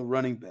just on the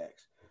running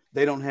backs.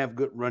 They don't have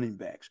good running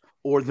backs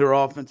or their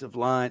offensive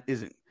line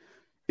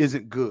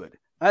isn't good.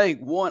 I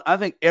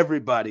think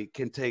everybody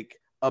can take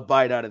a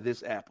bite out of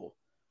this apple.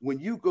 When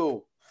you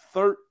go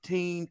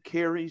 13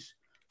 carries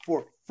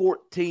for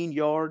 14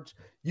 yards,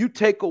 you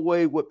take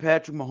away what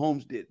Patrick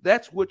Mahomes did.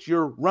 That's what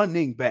your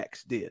running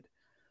backs did.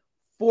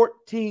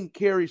 14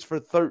 carries for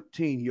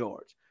 13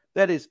 yards.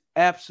 That is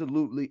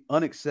absolutely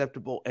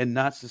unacceptable and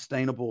not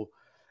sustainable.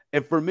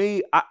 And for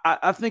me,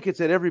 I think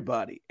it's at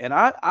everybody. And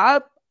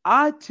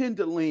I tend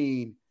to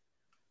lean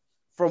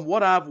from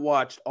what I've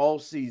watched all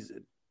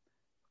season.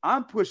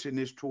 I'm pushing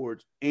this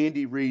towards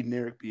Andy Reid and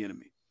Eric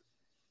Bieniemy.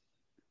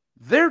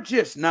 They're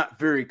just not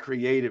very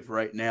creative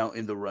right now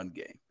in the run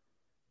game.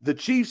 The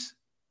Chiefs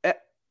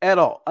at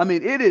all. I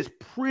mean, it is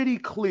pretty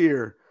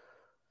clear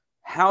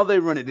how they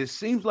run it. It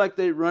seems like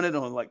they run it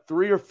on like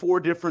 3 or 4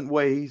 different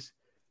ways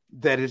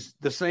that is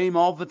the same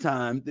all the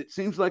time. It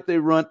seems like they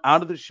run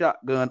out of the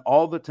shotgun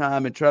all the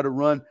time and try to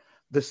run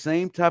the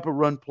same type of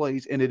run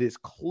plays, and it is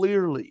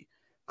clearly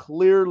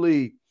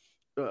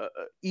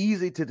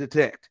easy to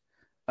detect.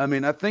 I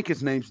mean, I think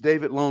his name's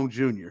David Long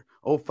Jr.,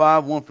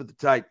 051 for the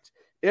Titans.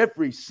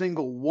 Every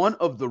single one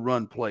of the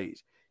run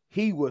plays,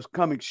 he was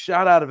coming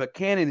shot out of a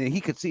cannon, and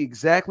he could see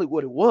exactly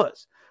what it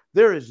was.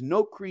 There is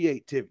no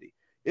creativity.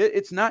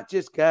 It's not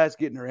just guys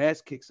getting their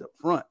ass kicks up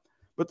front,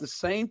 but the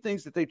same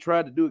things that they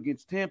tried to do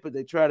against Tampa,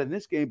 they tried in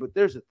this game. But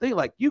there's a thing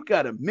like you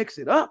got to mix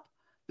it up.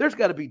 There's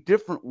got to be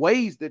different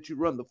ways that you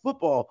run the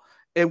football.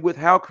 And with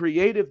how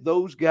creative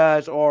those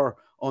guys are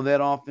on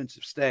that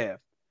offensive staff,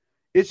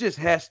 it just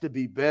has to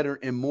be better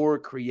and more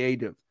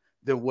creative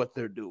than what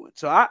they're doing.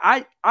 So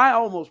I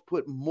almost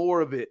put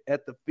more of it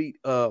at the feet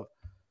of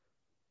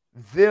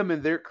them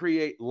and their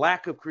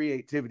lack of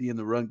creativity in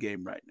the run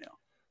game right now.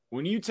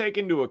 When you take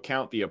into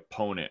account the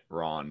opponent,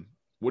 Ron,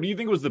 what do you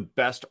think was the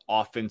best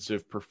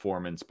offensive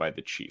performance by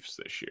the Chiefs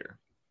this year?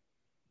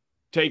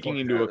 Taking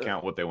into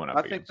account what they went up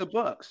against. I think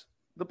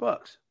the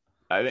Bucks.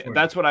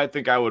 That's what I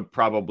think I would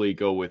probably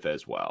go with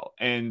as well.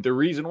 And the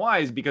reason why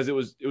is because it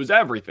was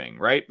everything,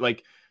 right?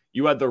 Like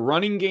you had the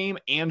running game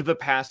and the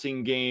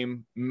passing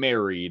game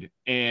married,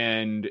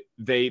 and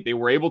they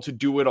were able to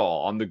do it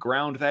all. On the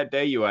ground that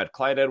day, you had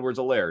Clyde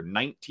Edwards-Helaire,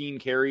 19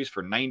 carries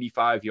for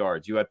 95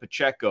 yards. You had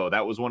Pacheco.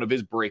 That was one of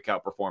his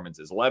breakout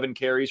performances, 11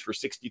 carries for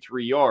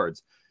 63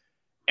 yards.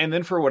 And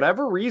then for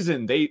whatever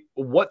reason,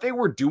 what they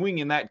were doing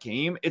in that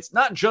game, it's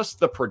not just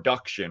the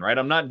production, right?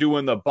 I'm not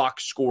doing the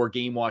box score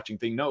game watching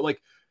thing. No,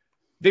 like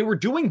they were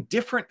doing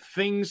different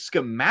things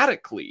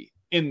schematically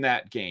in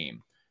that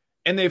game.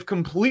 And they've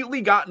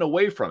completely gotten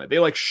away from it. They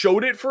like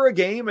showed it for a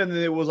game and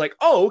then it was like,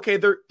 oh, okay,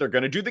 they're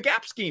going to do the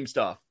gap scheme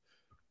stuff.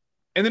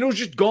 And then it was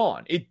just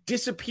gone. It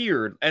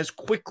disappeared as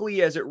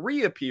quickly as it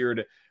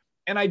reappeared.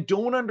 And I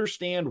don't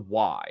understand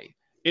why.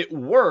 It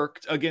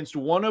worked against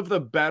one of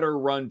the better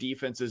run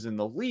defenses in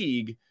the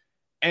league.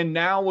 And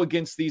now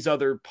against these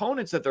other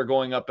opponents that they're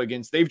going up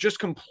against, they've just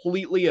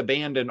completely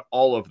abandoned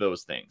all of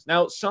those things.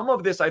 Now, some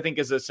of this I think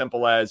is as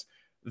simple as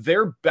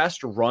their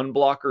best run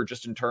blocker,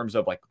 just in terms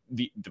of like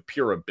the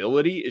pure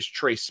ability, is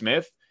Trey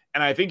Smith.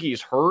 And I think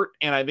he's hurt,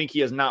 and I think he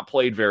has not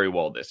played very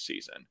well this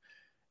season.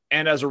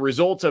 And as a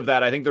result of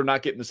that, I think they're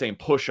not getting the same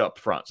push up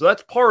front. So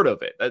that's part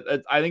of it.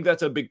 I think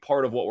that's a big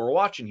part of what we're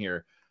watching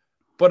here.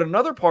 But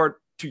another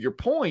part, to your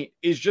point,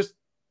 is just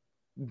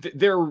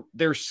their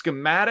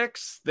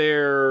schematics,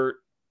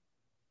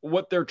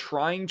 what they're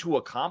trying to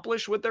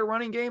accomplish with their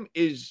running game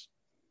is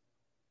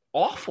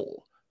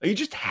awful. It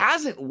just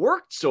hasn't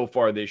worked so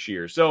far this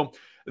year. So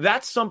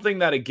that's something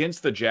that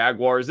against the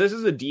Jaguars, this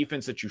is a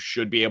defense that you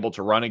should be able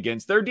to run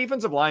against. Their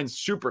defensive line's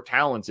super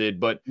talented,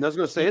 but I was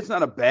going to say it's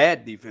not a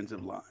bad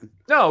defensive line.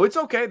 No, it's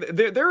okay.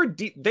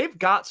 They've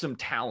got some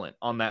talent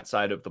on that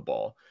side of the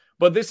ball,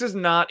 but this is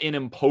not an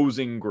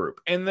imposing group.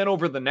 And then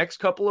over the next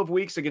couple of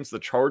weeks against the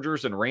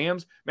Chargers and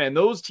Rams, man,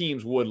 those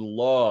teams would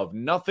love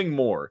nothing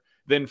more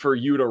than for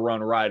you to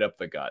run right up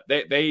the gut.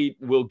 They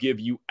will give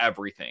you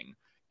everything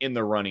in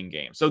the running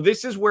game. So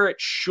this is where it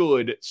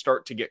should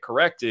start to get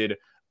corrected.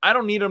 I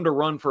don't need them to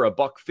run for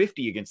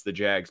 $150 against the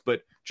Jags,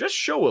 but just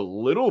show a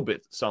little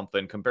bit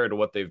something compared to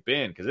what they've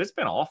been, because it's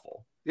been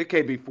awful. It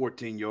can't be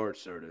 14 yards,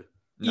 sort of.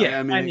 No, yeah,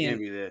 I mean, it can't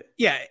be that.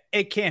 Yeah,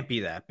 it can't be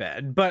that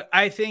bad. But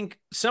I think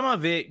some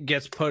of it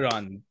gets put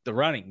on the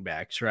running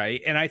backs,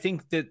 right? And I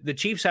think that the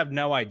Chiefs have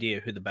no idea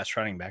who the best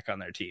running back on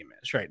their team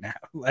is right now.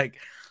 Like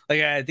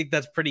I think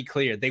that's pretty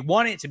clear. They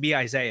want it to be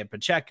Isaiah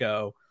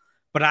Pacheco,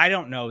 but I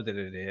don't know that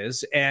it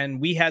is. And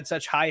we had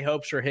such high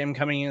hopes for him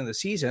coming into the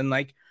season.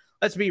 Like,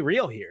 let's be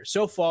real here.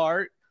 So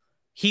far,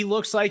 he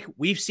looks like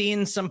we've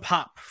seen some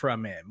pop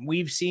from him.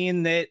 We've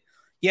seen that,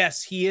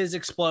 yes, he is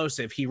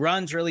explosive. He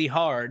runs really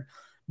hard,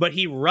 but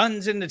he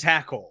runs into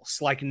tackles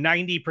like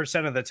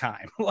 90% of the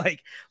time.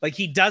 like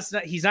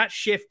he's not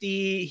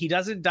shifty. He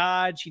doesn't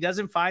dodge. He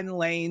doesn't find the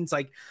lanes.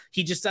 Like,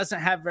 he just doesn't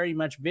have very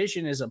much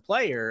vision as a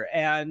player.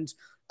 And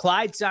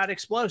Clyde's not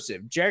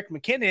explosive. Jerick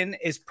McKinnon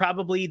is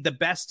probably the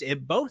best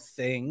at both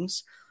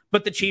things,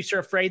 but the Chiefs are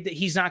afraid that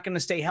he's not going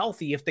to stay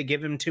healthy if they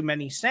give him too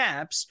many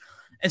snaps.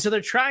 And so they're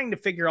trying to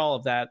figure all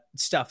of that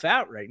stuff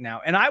out right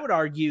now. And I would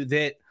argue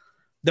that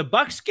the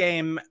Bucs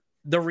game,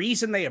 the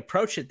reason they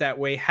approach it that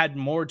way had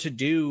more to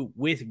do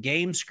with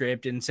game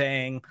script and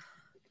saying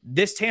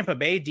this Tampa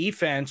Bay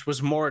defense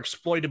was more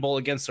exploitable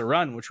against the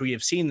run, which we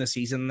have seen this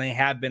season. They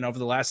have been over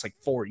the last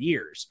 4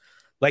 years.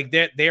 Like,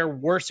 they're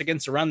worse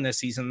against the run this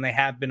season than they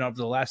have been over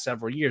the last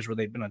several years, where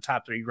they've been a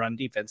top 3 run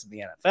defense in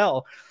the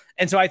NFL.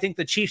 And so I think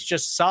the Chiefs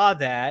just saw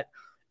that,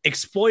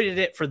 exploited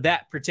it for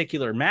that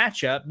particular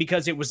matchup,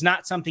 because it was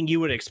not something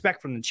you would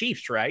expect from the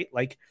Chiefs, right?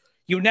 Like,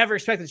 you would never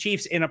expect the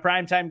Chiefs in a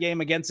primetime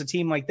game against a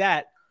team like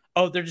that.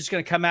 Oh, they're just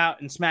going to come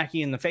out and smack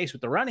you in the face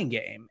with the running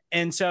game.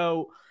 And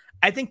so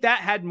I think that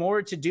had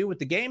more to do with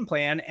the game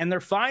plan, and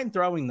they're fine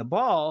throwing the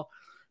ball,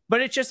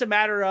 but it's just a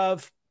matter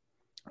of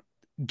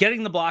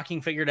getting the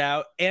blocking figured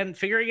out and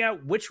figuring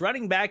out which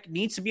running back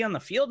needs to be on the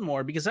field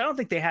more, because I don't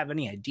think they have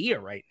any idea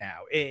right now,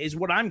 is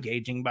what I'm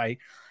gauging by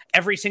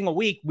every single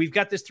week. We've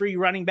got this 3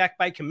 running back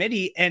by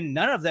committee, and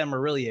none of them are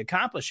really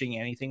accomplishing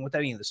anything with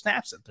any of the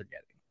snaps that they're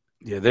getting.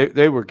 Yeah,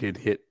 they were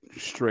getting hit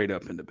straight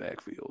up in the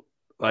backfield.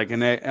 Like,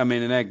 in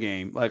that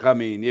game,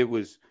 it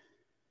was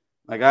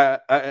like,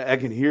 I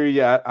can hear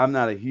you. I'm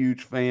not a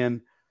huge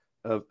fan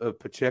of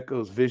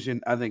Pacheco's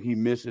vision. I think he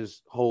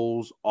misses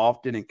holes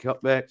often in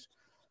cutbacks.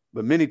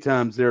 But many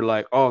times they're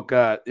like, oh,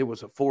 God, it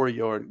was a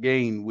 4-yard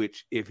gain,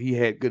 which if he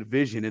had good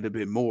vision, it'd have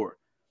been more.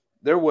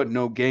 There wasn't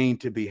no gain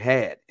to be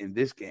had in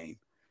this game.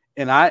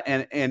 And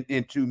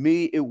to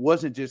me, it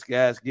wasn't just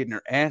guys getting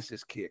their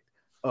asses kicked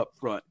up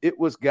front. It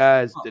was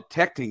guys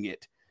detecting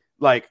it,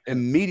 like,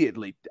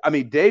 immediately. I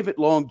mean, David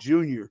Long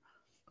Jr.,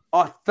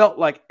 I felt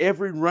like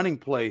every running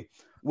play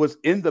was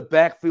in the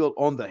backfield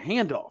on the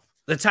handoff.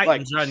 The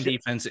Titans' run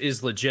defense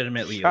is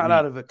legitimately shot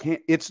out of a can.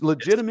 It's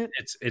legitimate.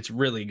 It's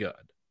really good.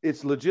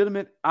 It's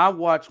legitimate. I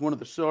watched one of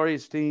the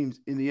sorriest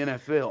teams in the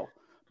NFL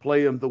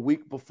play them the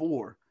week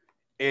before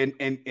and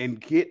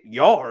get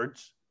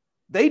yards.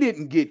 They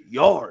didn't get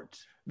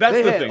yards. That's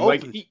the thing.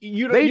 Like,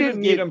 you didn't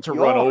need them to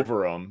run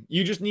over them.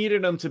 You just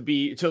needed them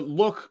to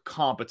look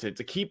competent,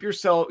 to keep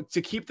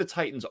the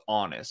Titans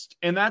honest.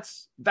 And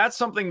that's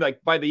something,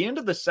 like, by the end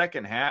of the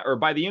second half, or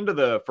by the end of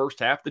the first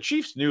half, the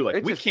Chiefs knew,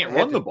 like, we can't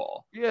run the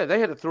ball. Yeah,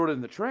 they had to throw it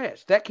in the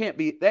trash. That can't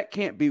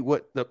be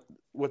what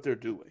they're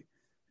doing.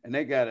 And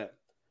they gotta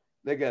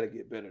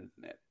get better than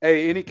that.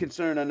 Hey, any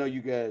concern? I know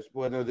you guys,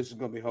 boy, I know this is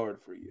going to be hard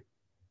for you.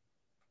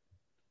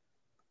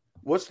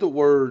 What's the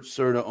word,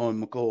 Serta,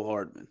 on McCole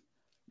Hardman?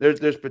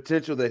 There's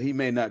potential that he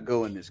may not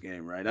go in this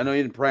game, right? I know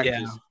he didn't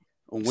practice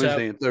on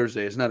Wednesday and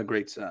Thursday. It's not a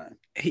great sign.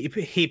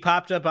 He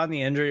popped up on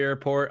the injury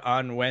report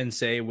on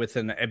Wednesday with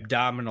an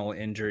abdominal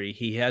injury.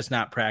 He has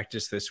not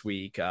practiced this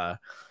week.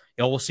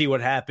 We'll see what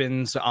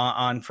happens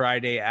on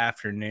Friday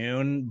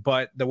afternoon.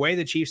 But the way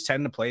the Chiefs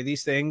tend to play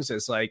these things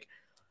is, like,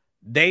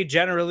 they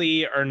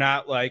generally are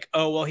not like,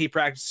 oh, well, he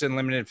practiced in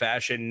limited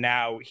fashion,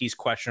 now he's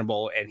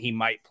questionable and he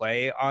might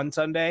play on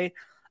Sunday.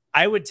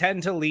 I would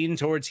tend to lean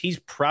towards he's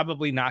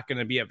probably not going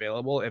to be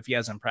available if he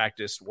hasn't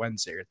practiced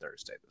Wednesday or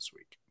Thursday this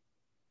week.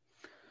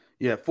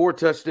 Yeah, 4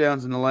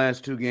 touchdowns in the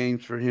last 2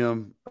 games for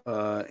him.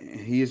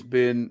 He has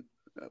been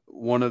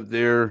one of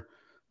their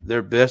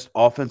best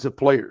offensive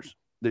players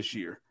this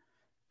year.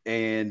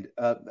 And,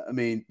 I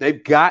mean,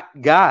 they've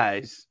got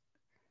guys,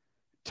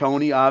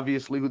 Tony,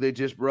 obviously, who they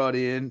just brought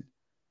in,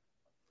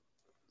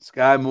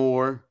 Sky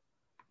Moore,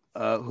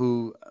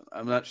 who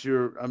I'm not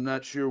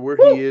sure where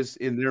he is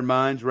in their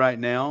minds right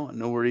now. I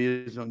know where he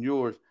is on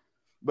yours.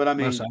 But, I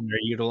mean, most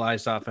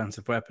underutilized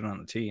offensive weapon on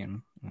the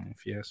team,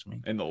 if you ask me.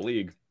 In the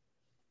league.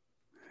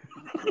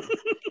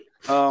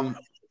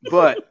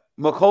 But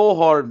McCole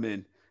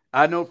Hardman,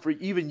 I know for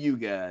even you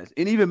guys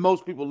and even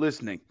most people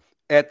listening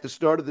at the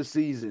start of the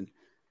season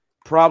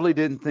probably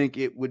didn't think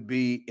it would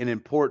be an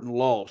important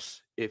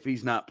loss if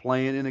he's not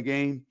playing in a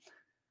game.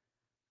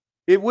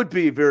 It would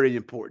be very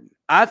important.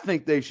 I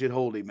think they should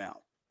hold him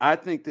out. I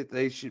think that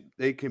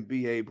they can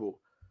be able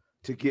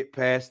to get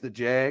past the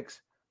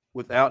Jags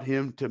without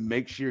him to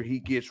make sure he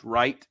gets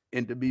right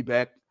and to be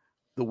back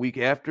the week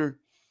after.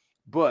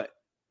 But,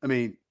 I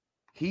mean,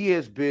 he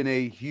has been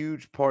a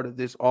huge part of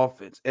this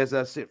offense. As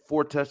I said,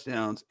 4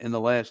 touchdowns in the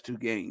last 2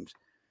 games.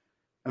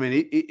 I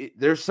mean,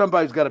 there's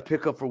somebody's got to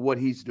pick up for what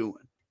he's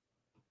doing.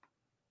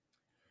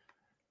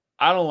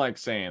 I don't like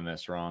saying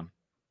this, Ron.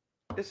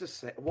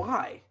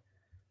 Why?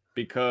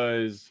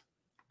 Because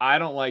I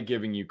don't like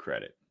giving you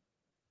credit.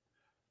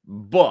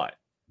 But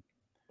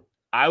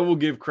I will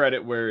give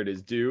credit where it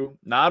is due,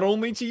 not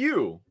only to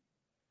you,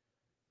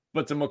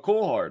 but to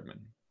McCole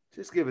Hardman.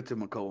 Just give it to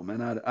McCole,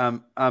 man.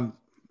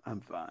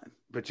 I'm fine.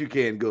 But you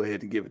can go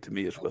ahead and give it to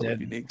me as well if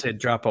you need to.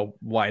 Drop a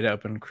wide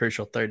open,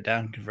 crucial 3rd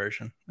down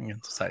conversion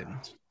against the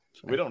Titans.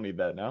 So we don't need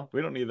that now.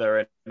 We don't need that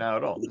right now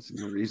at all. There's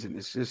no reason.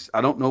 It's just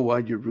I don't know why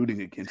you're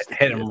rooting against it.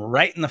 Hit him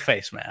right in the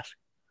face, Matt.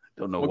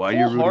 Don't know why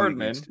you're rooting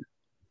Hardman against it.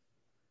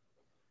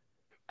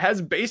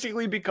 Has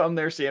basically become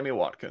their Sammy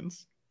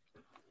Watkins.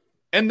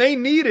 And they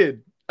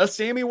needed a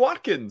Sammy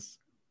Watkins.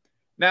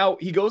 Now,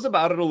 he goes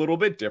about it a little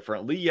bit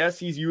differently. Yes,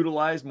 he's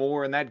utilized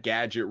more in that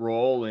gadget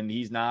role, and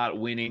he's not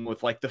winning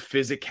with like the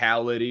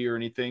physicality or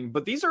anything.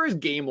 But these are his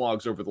game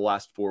logs over the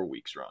last 4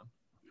 weeks, Ron.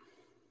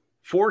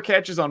 4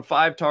 catches on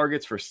 5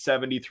 targets for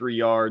 73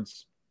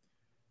 yards.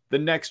 The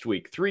next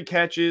week, 3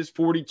 catches,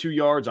 42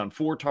 yards on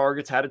 4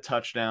 targets, had a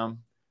touchdown.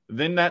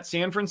 Then that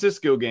San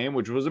Francisco game,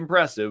 which was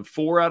impressive,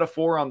 4 out of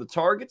 4 on the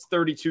targets,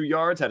 32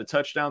 yards, had a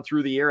touchdown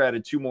through the air,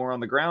 added 2 more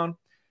on the ground.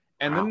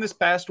 And then this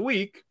past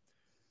week,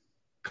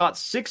 caught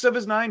 6 of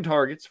his 9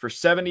 targets for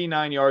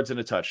 79 yards and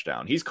a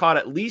touchdown. He's caught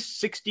at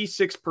least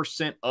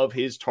 66% of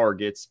his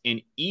targets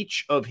in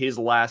each of his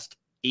last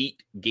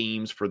 8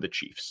 games for the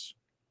Chiefs.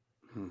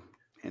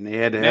 And they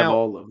had to have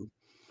all of them.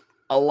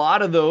 A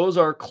lot of those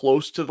are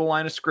close to the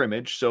line of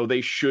scrimmage, so they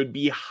should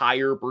be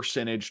higher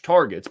percentage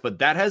targets. But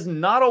that has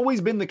not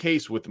always been the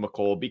case with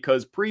McCole,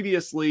 because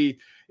previously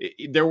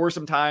there were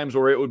some times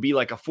where it would be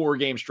like a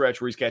 4-game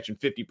stretch where he's catching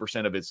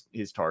 50% of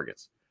his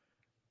targets.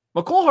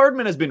 McCole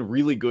Hardman has been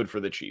really good for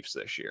the Chiefs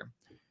this year,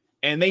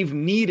 and they've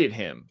needed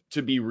him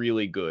to be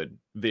really good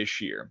this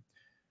year.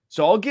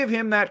 So I'll give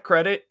him that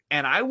credit,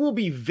 and I will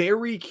be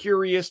very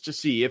curious to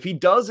see if he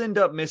does end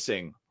up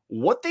missing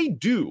what they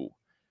do.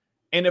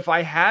 And if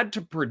I had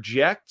to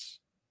project,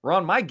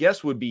 Ron, my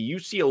guess would be you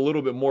see a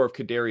little bit more of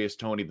Kadarius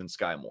Toney than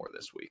Sky Moore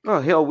this week.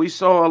 Oh, hell, we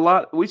saw a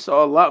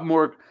lot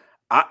more.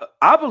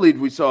 I believe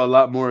we saw a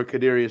lot more of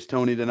Kadarius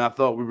Toney than I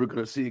thought we were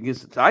going to see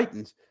against the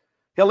Titans.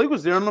 Hell, he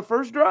was there on the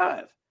first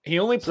drive. He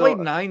only played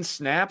 9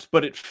 snaps,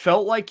 but it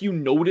felt like you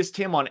noticed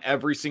him on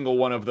every single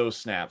one of those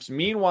snaps.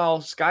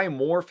 Meanwhile, Sky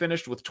Moore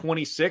finished with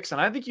 26, and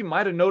I think you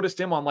might have noticed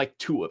him on like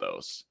 2 of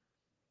those.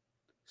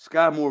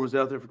 Sky Moore was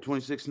out there for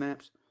 26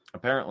 snaps?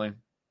 Apparently.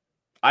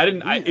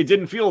 It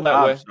didn't feel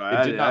that way. Sorry,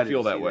 it did not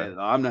feel that way.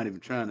 I'm not even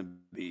trying to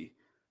be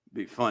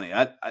funny.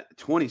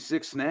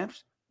 26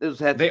 snaps?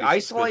 They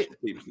isolate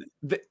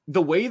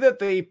the way that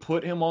they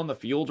put him on the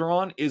field,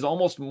 Ron, is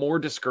almost more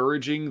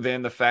discouraging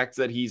than the fact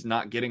that he's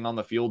not getting on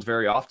the field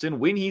very often.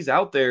 When he's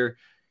out there,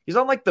 he's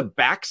on like the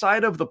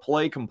backside of the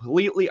play,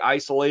 completely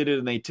isolated,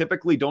 and they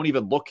typically don't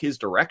even look his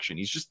direction.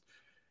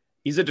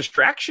 He's a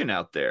distraction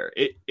out there.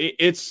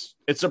 It's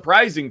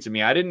surprising to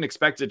me. I didn't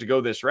expect it to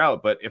go this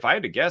route, but if I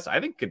had to guess, I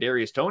think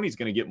Kadarius Toney's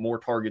going to get more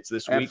targets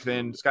this week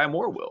than Sky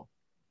Moore will.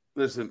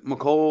 Listen,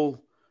 McCole,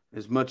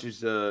 as much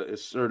as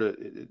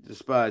Serta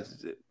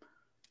despises it,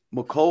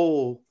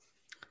 McCole,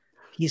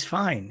 he's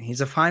fine. He's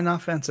a fine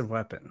offensive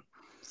weapon.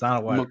 It's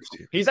not a wide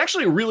receiver. He's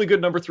actually a really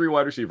good number 3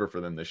 wide receiver for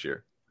them this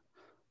year.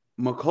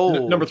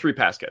 McCole, number 3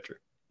 pass catcher.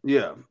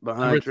 Yeah,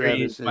 behind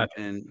Travis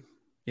and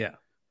yeah.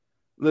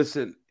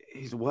 Listen,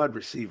 he's a wide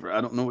receiver.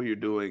 I don't know what you're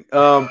doing.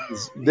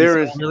 He's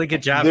a really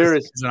good job.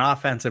 He's an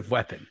offensive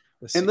weapon.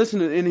 And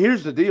listen, and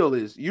here's the deal: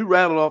 is you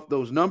rattled off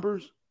those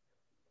numbers,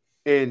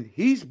 and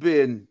he's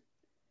been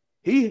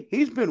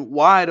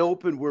wide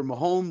open where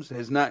Mahomes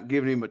has not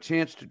given him a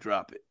chance to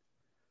drop it,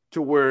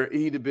 to where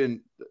he'd have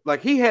been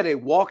like he had a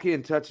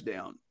walk-in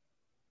touchdown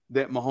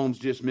that Mahomes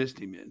just missed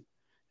him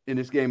in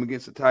this game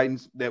against the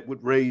Titans that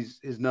would raise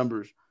his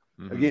numbers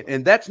again.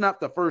 And that's not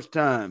the first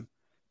time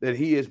that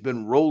he has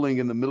been rolling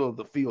in the middle of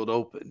the field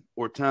open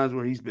or times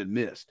where he's been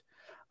missed.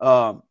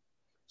 So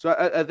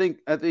I think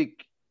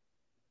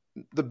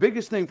the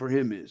biggest thing for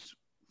him is,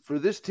 for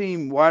this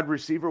team, wide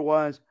receiver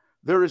wise,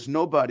 there is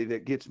nobody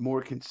that gets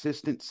more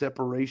consistent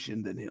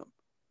separation than him.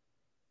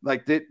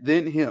 Like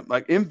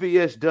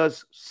MVS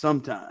does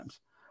sometimes.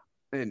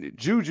 And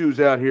JuJu's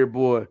out here,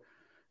 boy.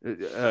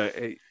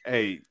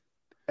 Hey,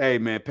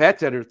 man,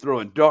 Pat's out here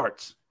throwing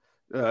darts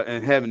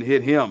and having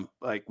hit him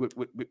like with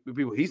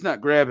people. He's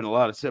not grabbing a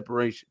lot of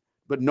separation,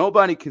 but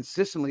nobody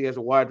consistently as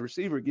a wide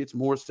receiver gets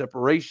more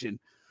separation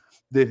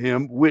than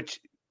him, which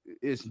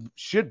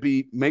should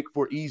make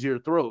for easier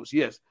throws.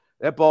 Yes,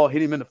 that ball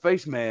hit him in the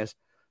face mask,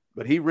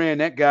 but he ran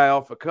that guy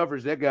off of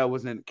coverage. That guy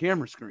wasn't in the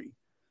camera screen,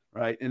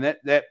 right? And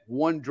that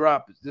one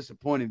drop is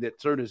disappointing that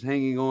Serta's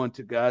hanging on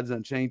to God's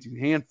unchanging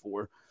hand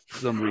for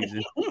some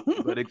reason.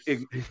 But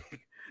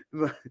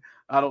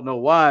I don't know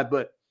why,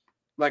 but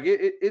like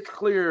it's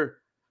clear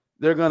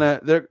they're going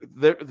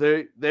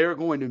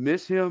to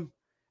miss him.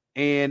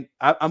 And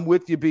I'm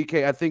with you,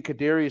 BK. I think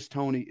Kadarius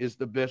Toney is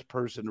the best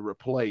person to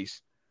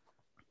replace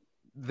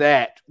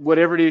that,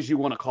 whatever it is you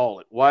want to call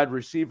it, wide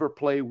receiver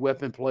play,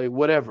 weapon play,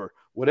 whatever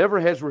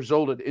has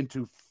resulted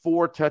into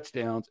 4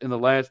 touchdowns in the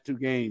last 2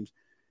 games,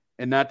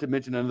 and not to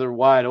mention another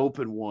wide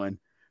open one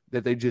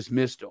that they just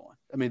missed on.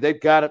 I mean,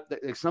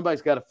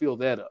 somebody's got to fill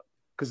that up,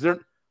 because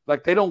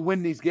they don't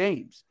win these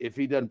games if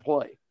he doesn't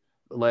play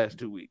the last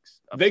 2 weeks.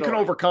 They can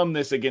overcome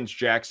this against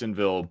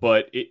Jacksonville,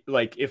 but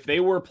if they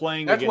were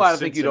playing that's against why I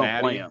Cincinnati, think you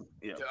don't play them.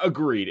 Yeah.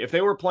 Agreed. If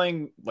they were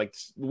playing like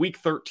week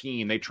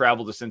 13, they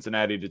traveled to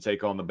Cincinnati to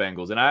take on the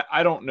Bengals. And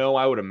I don't know.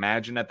 I would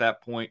imagine at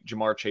that point,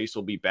 Jamar Chase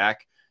will be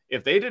back.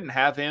 If they didn't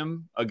have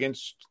him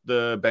against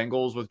the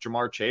Bengals with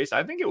Jamar Chase,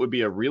 I think it would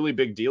be a really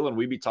big deal, and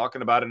we'd be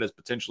talking about it as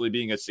potentially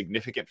being a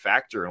significant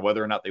factor in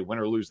whether or not they win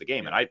or lose the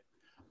game. And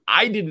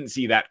I didn't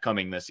see that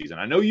coming this season.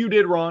 I know you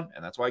did, Ron,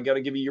 and that's why I got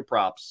to give you your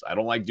props. I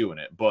don't like doing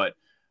it, but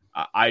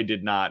I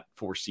did not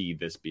foresee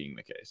this being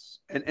the case.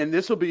 And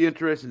this will be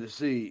interesting to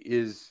see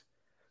is,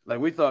 like,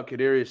 we thought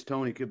Kadarius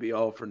Toney could be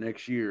all for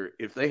next year.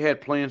 If they had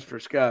plans for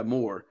Sky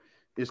Moore,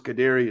 is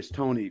Kadarius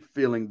Toney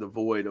filling the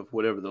void of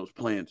whatever those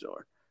plans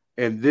are?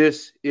 And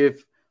this,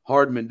 if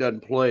Hardman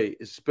doesn't play,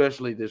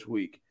 especially this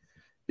week,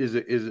 is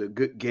a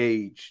good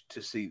gauge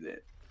to see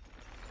that.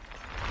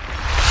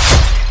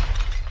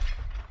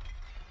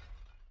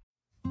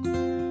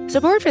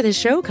 Support for this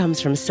show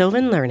comes from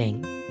Sylvan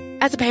Learning.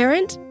 As a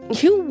parent,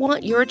 you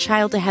want your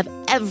child to have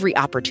every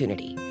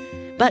opportunity,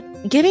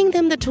 but giving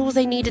them the tools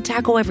they need to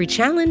tackle every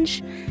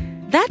challenge,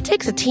 that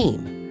takes a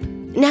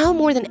team. Now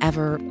more than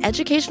ever,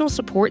 educational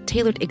support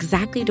tailored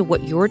exactly to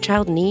what your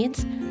child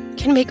needs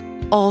can make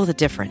all the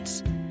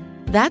difference.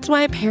 That's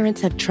why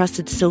parents have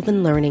trusted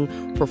Sylvan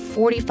Learning for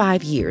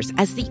 45 years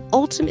as the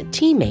ultimate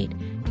teammate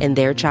in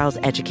their child's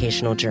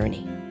educational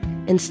journey,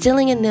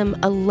 instilling in them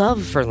a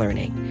love for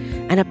learning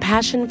and a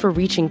passion for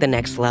reaching the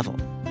next level.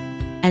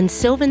 And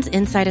Sylvan's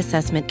Insight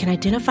Assessment can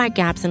identify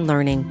gaps in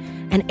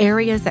learning and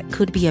areas that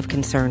could be of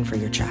concern for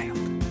your child.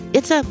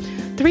 It's a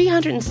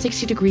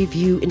 360-degree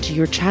view into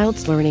your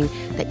child's learning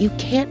that you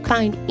can't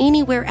find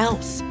anywhere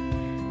else,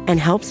 and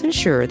helps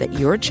ensure that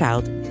your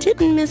child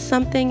didn't miss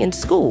something in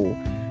school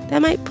that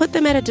might put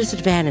them at a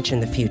disadvantage in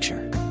the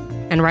future.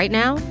 And right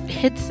now,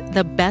 it's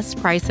the best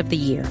price of the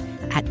year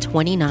at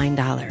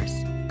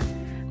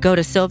 $29. Go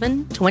to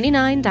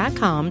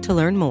sylvan29.com to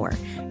learn more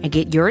and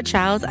get your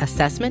child's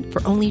assessment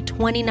for only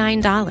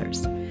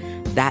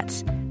 $29.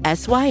 That's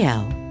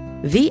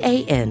SYLVAN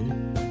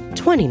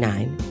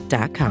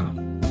 29.com.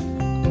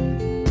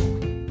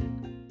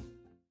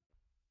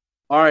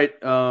 All right,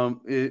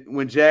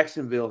 when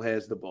Jacksonville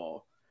has the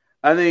ball,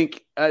 I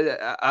think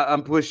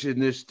I'm pushing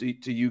this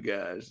to you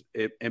guys.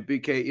 And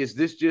BK, is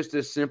this just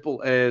as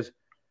simple as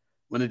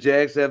when the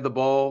Jags have the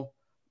ball,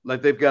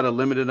 like they've got a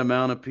limited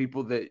amount of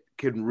people that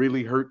can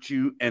really hurt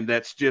you, and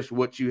that's just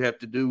what you have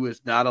to do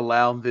is not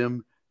allow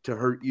them to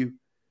hurt you?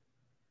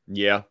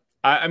 Yeah.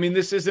 I mean,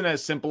 this isn't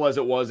as simple as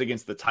it was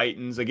against the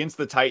Titans. Against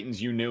the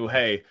Titans, you knew,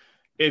 hey,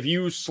 if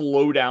you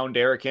slow down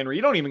Derrick Henry,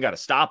 you don't even got to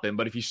stop him,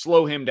 but if you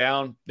slow him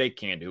down, they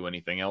can't do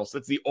anything else.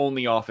 That's the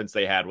only offense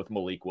they had with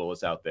Malik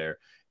Willis out there.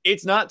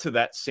 It's not to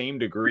that same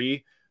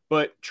degree,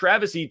 but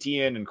Travis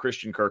Etienne and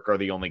Christian Kirk are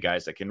the only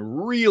guys that can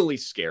really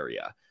scare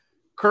you.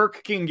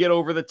 Kirk can get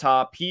over the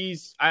top.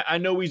 I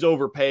know he's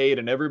overpaid,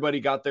 and everybody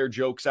got their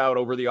jokes out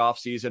over the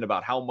offseason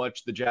about how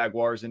much the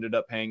Jaguars ended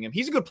up paying him.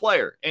 He's a good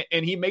player,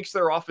 and he makes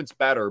their offense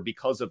better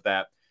because of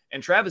that.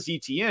 And Travis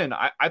Etienne,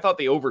 I thought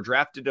they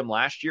overdrafted him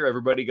last year.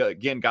 Everybody,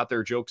 got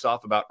their jokes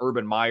off about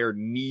Urban Meyer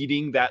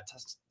needing that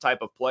type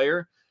of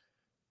player.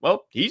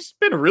 Well, he's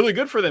been really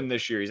good for them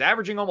this year. He's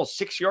averaging almost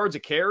 6 yards a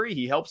carry.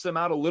 He helps them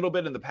out a little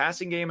bit in the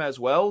passing game as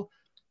well.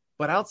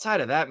 But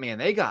outside of that, man,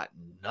 they got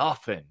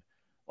nothing.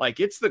 Like,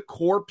 it's the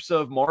corpse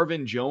of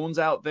Marvin Jones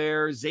out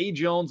there. Zay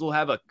Jones will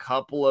have a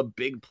couple of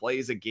big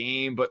plays a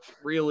game, but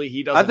really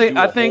he doesn't do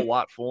a whole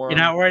lot for him.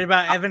 You're not worried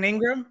about Evan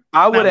Ingram?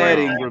 I would add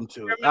Ingram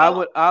to it. I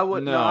would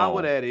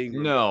add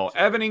Ingram. No,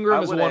 Evan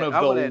Ingram is one of the.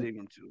 I would add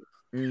Ingram to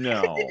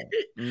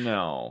it.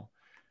 No.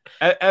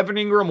 Evan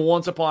Ingram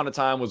once upon a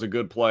time was a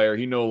good player.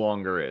 He no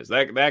longer is.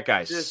 That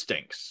guy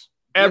stinks.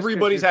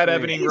 Everybody's had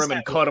Evan Ingram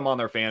and cut him on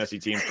their fantasy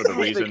team for the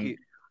reason.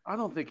 I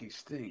don't think he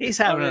stinks. He's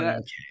having an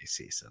okay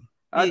season.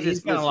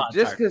 Just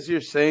because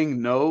you're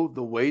saying no,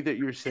 the way that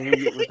you're saying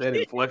it with that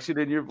inflection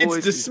in your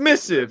voice, it's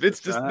dismissive.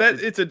 It's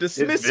a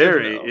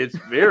dismissive. It's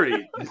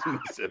very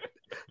dismissive.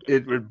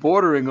 It's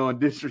bordering on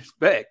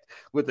disrespect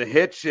with a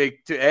head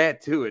shake to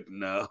add to it.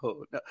 No.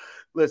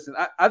 Listen,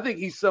 I think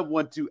he's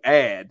someone to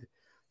add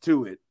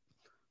to it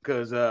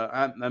because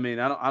I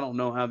don't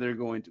know how they're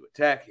going to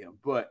attack him,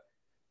 but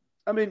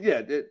I mean,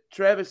 yeah,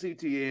 Travis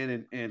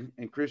Etienne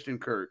and Christian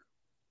Kirk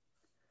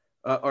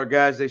are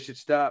guys they should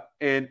stop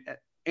and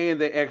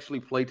they actually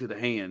play to the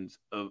hands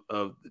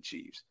of the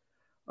Chiefs.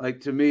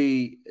 Like, to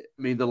me,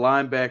 I mean, the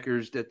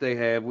linebackers that they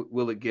have,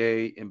 Willie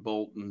Gay and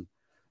Bolton,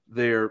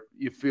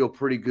 you feel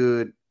pretty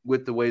good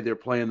with the way they're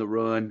playing the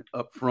run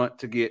up front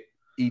to get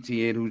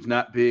Etienne, who's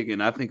not big,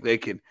 and I think they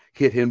can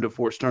hit him to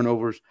force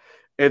turnovers.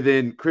 And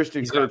then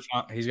Christian Kirk.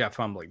 He's got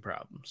fumbling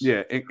problems.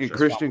 Yeah, and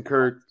Christian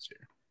Kirk,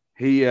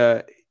 he's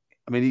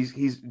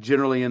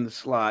generally in the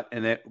slot,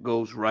 and that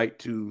goes right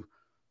to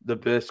the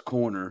best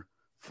corner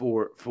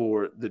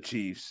for the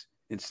Chiefs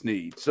in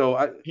Snead. So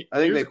I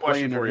think they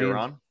play in their hands.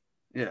 Ron.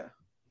 Yeah.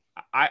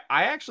 I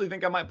actually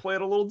think I might play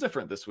it a little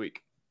different this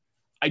week.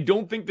 I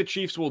don't think the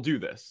Chiefs will do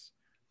this,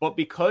 but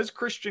because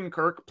Christian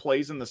Kirk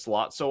plays in the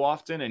slot so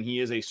often and he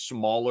is a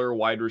smaller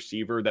wide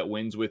receiver that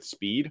wins with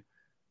speed,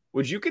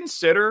 would you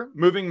consider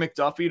moving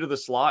McDuffie to the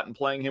slot and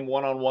playing him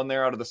one-on-one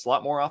there out of the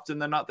slot more often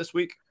than not this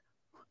week?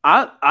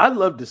 I'd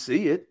love to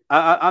see it.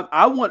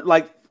 I want,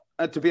 like,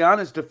 to be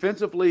honest,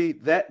 defensively,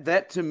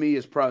 that to me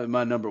is probably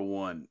my number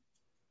one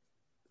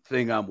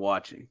thing I'm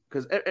watching,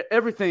 because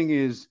everything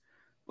is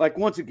like,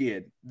 once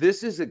again,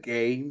 this is a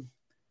game,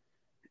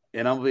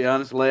 and I'll be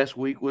honest, last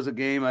week was a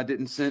game I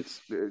didn't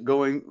sense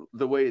going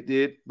the way it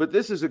did, but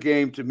this is a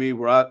game to me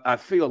where I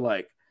feel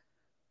like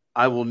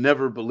I will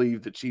never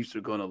believe the Chiefs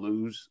are going to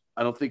lose.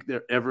 I don't think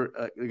they're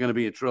ever going to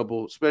be in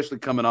trouble, especially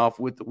coming off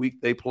with the week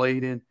they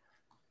played in.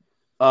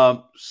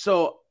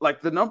 So,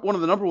 like, one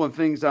of the number one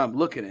things I'm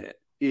looking at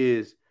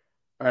is,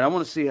 all right, I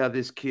want to see how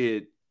this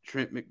kid,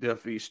 Trent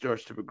McDuffie,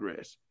 starts to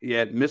progress. He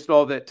had missed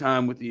all that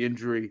time with the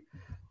injury,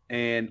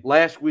 and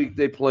last week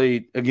they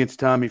played against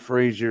Tommy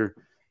Frazier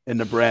in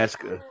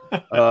Nebraska,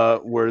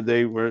 where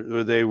they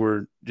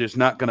were just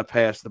not going to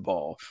pass the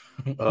ball,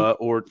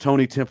 or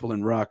Tony Temple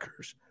and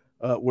Rockhurst,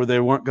 where they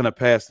weren't going to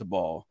pass the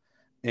ball,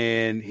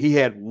 and he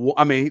had,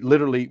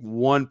 literally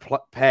one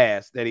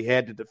pass that he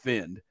had to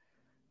defend,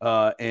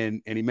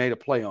 and he made a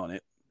play on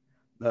it,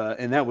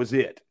 and that was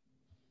it.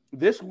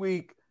 This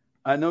week,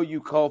 I know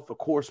you called the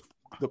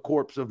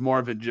corpse of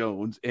Marvin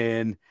Jones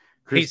and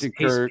Christian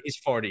Kirk. He's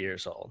 40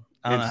 years old.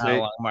 I don't know how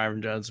long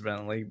Marvin Jones has been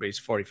in the league, but he's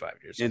 45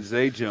 years old. And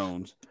Zay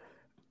Jones.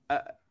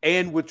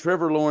 And with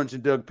Trevor Lawrence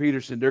and Doug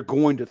Peterson, they're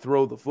going to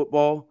throw the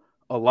football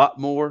a lot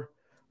more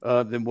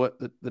than what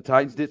the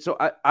Titans did. So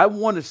I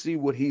want to see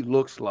what he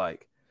looks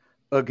like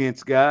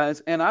against guys,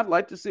 and I'd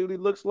like to see what he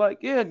looks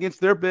like, against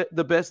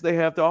the best they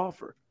have to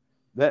offer.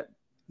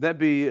 That'd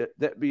be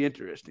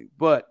interesting.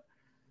 But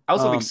I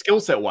also think skill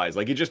set wise,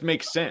 like, it just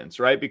makes sense,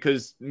 right?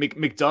 Because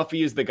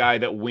McDuffie is the guy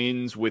that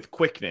wins with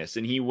quickness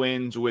and he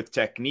wins with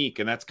technique.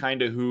 And that's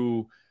kind of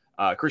who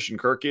Christian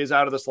Kirk is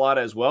out of the slot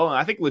as well. And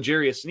I think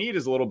L'Jarius Sneed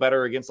is a little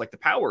better against, like, the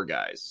power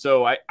guys.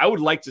 So I would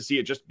like to see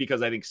it, just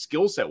because I think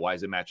skill set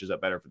wise, it matches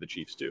up better for the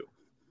Chiefs too.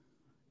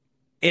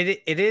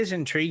 It is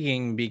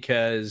intriguing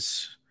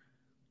because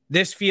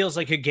this feels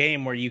like a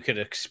game where you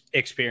could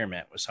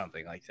experiment with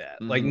something like that.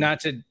 Mm-hmm. Like, not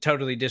to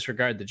totally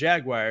disregard the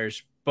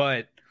Jaguars,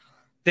 but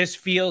this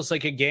feels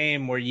like a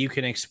game where you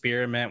can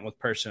experiment with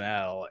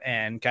personnel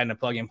and kind of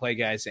plug and play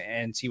guys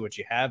and see what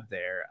you have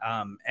there.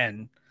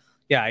 And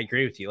yeah, I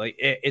agree with you. Like,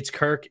 it's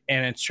Kirk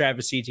and it's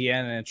Travis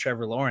Etienne and it's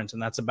Trevor Lawrence,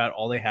 and that's about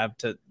all they have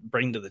to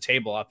bring to the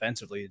table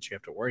offensively that you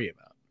have to worry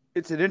about.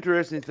 It's an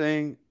interesting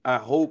thing. I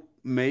hope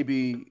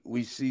maybe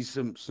we see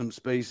some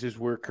spaces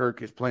where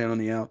Kirk is playing on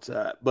the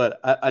outside, but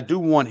I do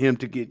want him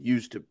to get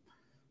used to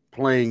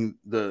playing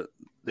the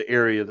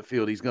area of the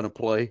field he's going to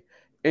play.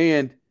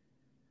 And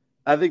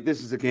I think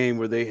this is a game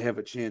where they have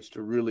a chance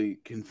to really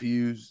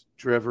confuse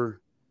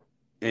Trevor,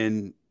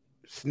 and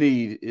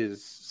Snead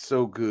is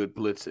so good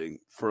blitzing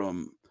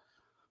from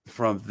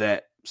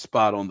that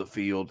spot on the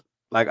field.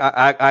 Like,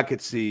 I could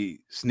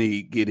see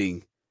Snead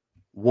getting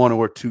one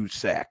or two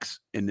sacks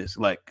in this,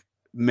 like,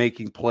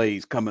 making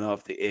plays coming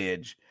off the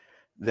edge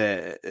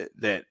that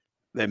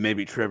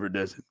maybe Trevor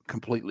doesn't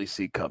completely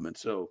see coming.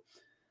 So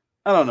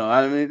I don't know.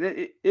 I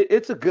mean,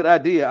 it's a good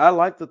idea. I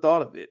like the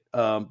thought of it.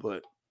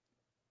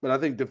 But I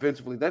think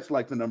defensively, that's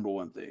like the number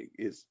one thing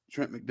is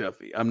Trent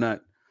McDuffie. I'm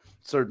not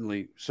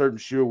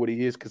sure what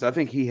he is, because I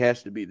think he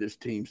has to be this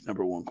team's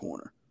number one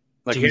corner.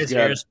 Like did you guys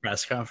hear his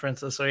press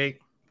conference this week?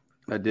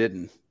 I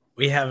didn't.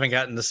 We haven't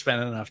gotten to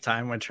spend enough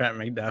time with Trent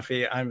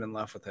McDuffie. I'm in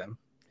love with him.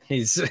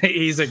 He's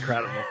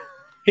incredible.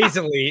 He's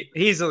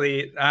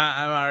elite.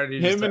 I'm already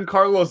him and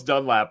Carlos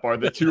Dunlap are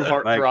the two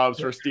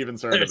heartthrobs for Steven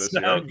Serta this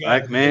year.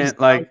 Like, man,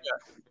 like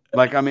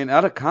I mean,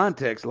 out of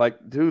context, like,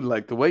 dude,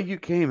 like the way you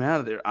came out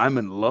of there, I'm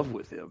in love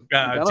with him.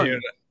 I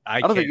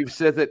don't think you've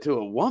said that to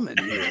a woman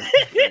here.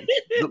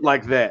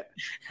 Like that.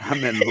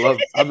 I'm in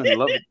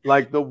love.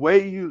 Like the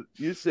way you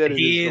said it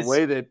is the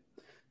way that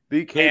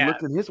BK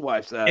looked in his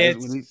wife's eyes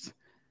when he's.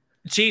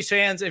 Chiefs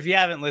fans, if you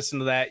haven't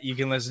listened to that, you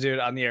can listen to it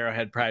on the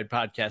Arrowhead Pride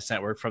Podcast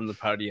Network from the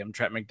podium.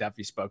 Trent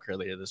McDuffie spoke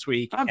earlier this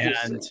week.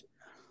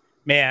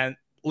 Man,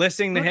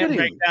 listening to him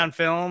break down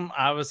film,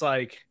 I was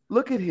like,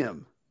 look at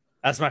him.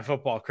 That's my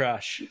football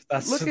crush.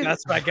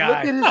 That's my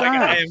guy.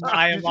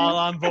 I am all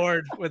on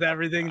board with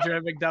everything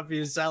Trent McDuffie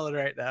is selling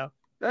right now.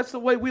 That's the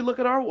way we look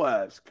at our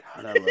wives.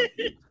 God, I love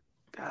you.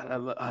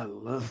 God, I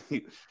love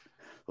you.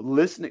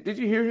 Listening. Did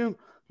you hear him?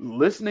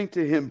 Listening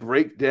to him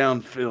break down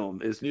film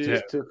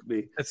just took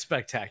me. It's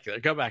spectacular.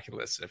 Go back and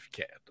listen if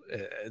you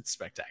can. It's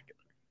spectacular.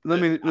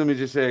 Let me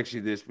just ask you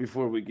this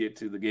before we get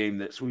to the game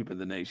that's sweeping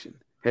the nation.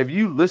 Have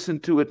you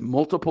listened to it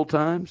multiple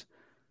times?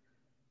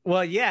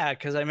 Well, yeah,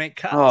 because I make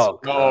cuts.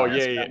 Oh,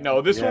 yeah.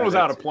 No, this one was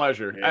out of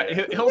pleasure.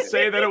 Yeah. He'll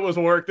say that it was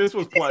work. This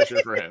was pleasure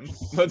for him.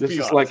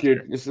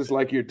 This is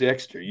like your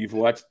Dexter. You've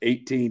watched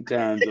 18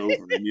 times over,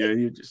 and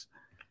you're just,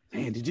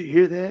 man, did you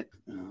hear that?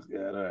 Oh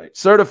God! All right,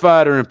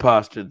 certified or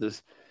imposter?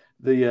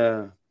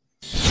 You're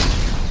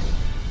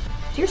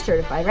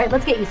certified, right?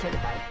 Let's get you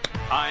certified.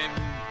 I'm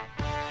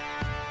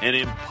an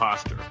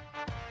imposter.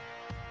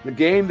 The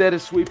game that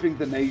is sweeping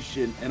the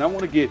nation, and I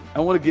want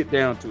to get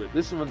down to it.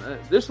 This one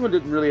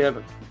didn't really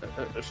have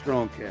a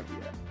strong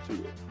caveat to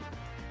it.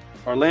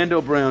 Orlando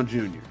Brown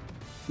Jr.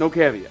 No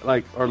caveat.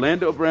 Like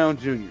Orlando Brown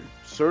Jr.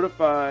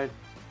 certified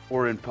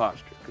or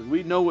imposter, because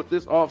we know what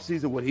this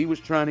offseason, what he was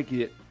trying to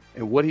get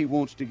and what he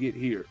wants to get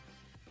here.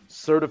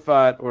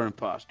 Certified or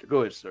imposter?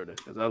 Go ahead, Serta,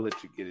 because I'll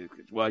let you get it.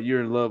 Because while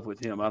you're in love with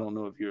him, I don't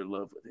know if you're in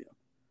love with him.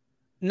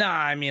 No,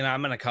 I mean,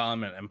 I'm going to call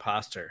him an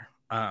imposter.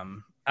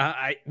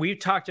 We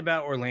talked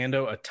about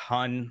Orlando a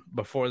ton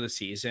before the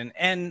season,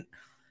 and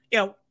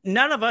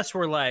none of us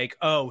were like,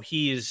 "Oh,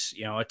 he's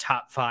a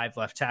top 5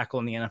 left tackle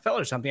in the NFL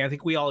or something." I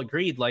think we all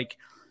agreed like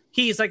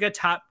he's like a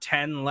top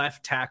 10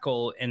 left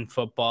tackle in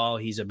football.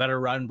 He's a better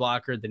run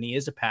blocker than he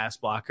is a pass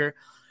blocker,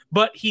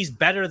 but he's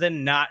better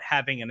than not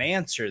having an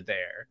answer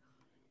there.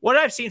 What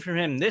I've seen from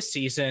him this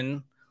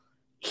season,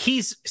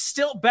 he's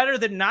still better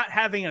than not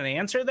having an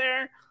answer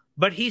there,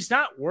 but he's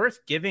not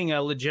worth giving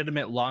a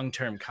legitimate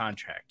long-term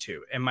contract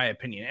to, in my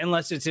opinion,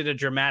 unless it's at a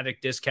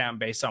dramatic discount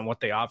based on what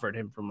they offered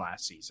him from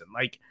last season.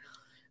 Like,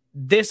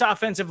 this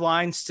offensive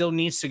line still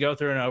needs to go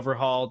through an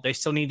overhaul. They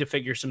still need to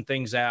figure some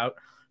things out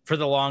for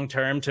the long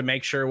term to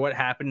make sure what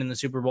happened in the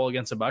Super Bowl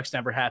against the Bucs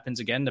never happens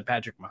again to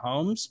Patrick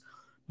Mahomes.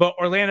 But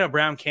Orlando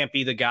Brown can't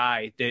be the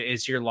guy that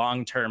is your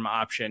long-term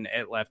option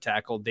at left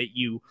tackle that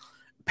you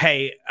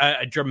pay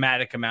a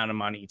dramatic amount of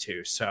money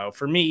to. So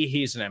for me,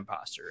 he's an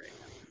imposter.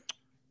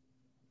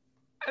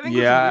 I think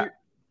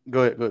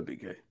Go ahead,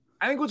 BK.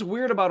 I think what's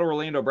weird about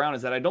Orlando Brown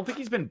is that I don't think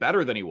he's been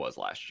better than he was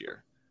last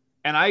year.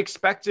 And I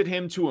expected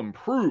him to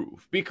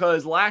improve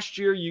because last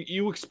year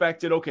you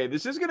expected, okay,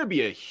 this is going to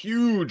be a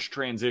huge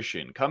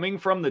transition coming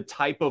from the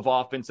type of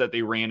offense that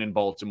they ran in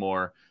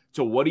Baltimore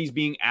to what he's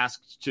being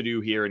asked to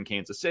do here in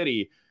Kansas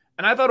City.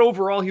 And I thought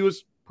overall he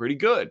was pretty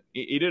good.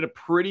 He did a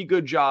pretty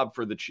good job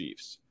for the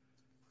Chiefs.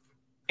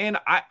 And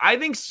I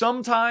think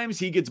sometimes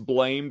he gets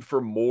blamed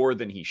for more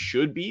than he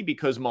should be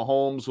because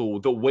Mahomes,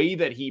 the way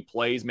that he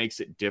plays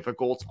makes it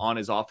difficult on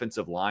his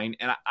offensive line.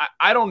 And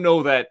I don't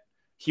know that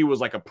he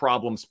was like a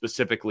problem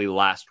specifically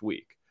last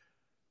week.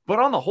 But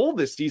on the whole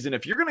this season,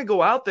 if you're going to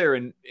go out there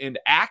and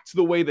act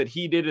the way that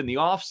he did in the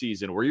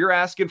offseason, where you're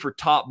asking for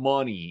top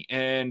money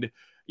and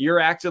you're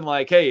acting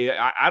like, hey,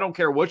 I don't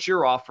care what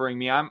you're offering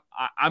me.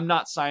 I'm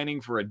not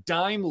signing for a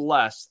dime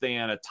less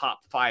than a top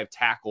 5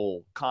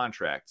 tackle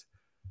contract.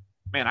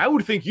 Man, I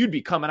would think you'd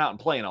be coming out and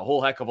playing a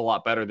whole heck of a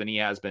lot better than he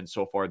has been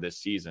so far this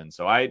season.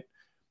 So I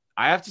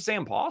have to say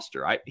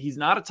imposter. He's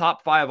not a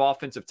top 5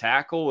 offensive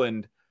tackle,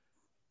 and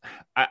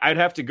I'd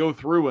have to go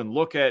through and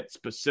look at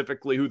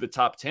specifically who the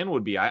top 10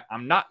 would be.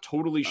 I'm not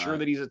totally sure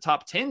that he's a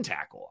top 10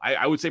 tackle.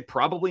 I would say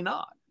probably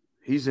not.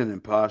 He's an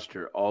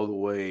imposter all the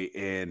way,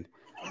 and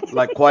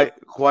like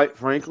quite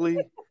frankly,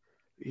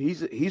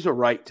 he's a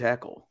right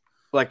tackle.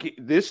 Like,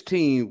 this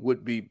team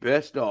would be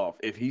best off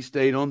if he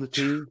stayed on the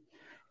team.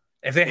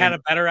 If they had a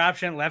better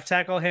option, left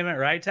tackle, him at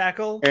right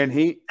tackle. And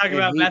talking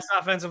about best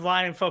offensive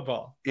line in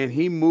football. And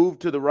he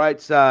moved to the right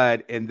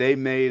side, and they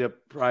made a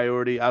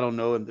priority, I don't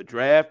know, in the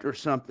draft or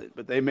something,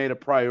 but they made a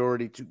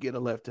priority to get a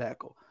left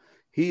tackle.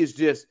 He is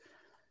just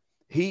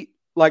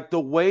like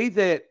the way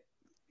that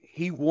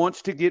he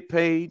wants to get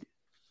paid.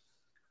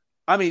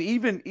 I mean,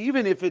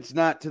 even if it's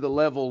not to the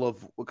level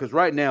of, because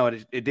right now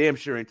it damn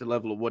sure ain't the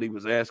level of what he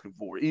was asking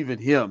for. Even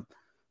him,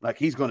 like,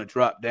 he's going to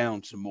drop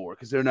down some more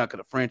because they're not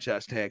going to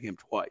franchise tag him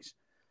twice.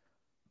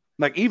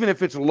 Like, even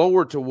if it's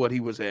lower to what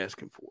he was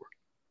asking for.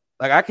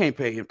 Like, I can't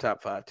pay him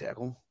top 5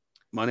 tackle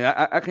money.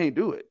 I can't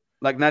do it.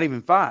 Like, not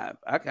even 5.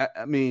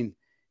 I mean,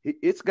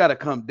 it's got to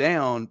come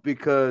down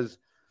because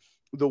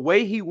the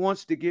way he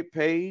wants to get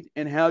paid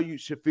and how you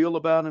should feel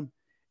about him,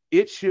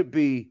 it should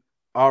be,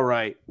 all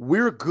right,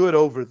 we're good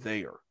over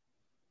there.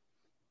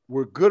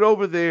 We're good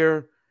over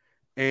there.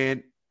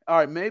 And, all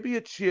right, maybe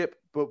a chip,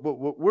 but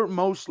we're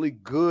mostly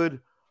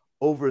good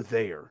over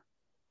there.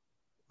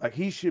 Like,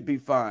 he should be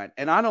fine.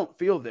 And I don't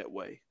feel that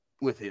way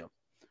with him.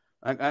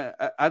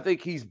 I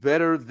think he's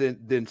better than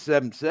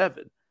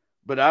 7-7,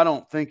 but I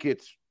don't think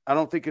it's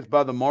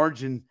by the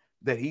margin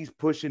that he's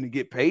pushing to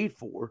get paid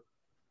for.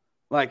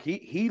 Like,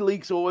 he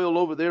leaks oil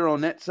over there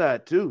on that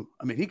side too.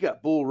 I mean, he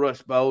got bull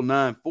rushed by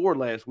 9-4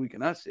 last week,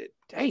 and I said,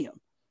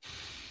 damn.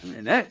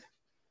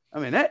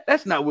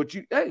 That's not what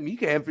you can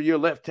have for your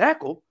left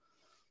tackle.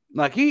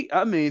 Like, he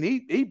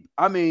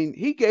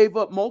gave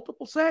up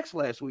multiple sacks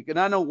last week. And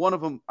I know one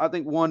of them, I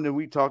think one that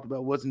we talked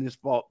about wasn't his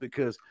fault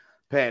because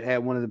Pat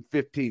had one of them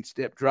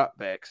 15-step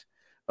dropbacks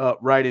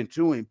right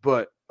into him.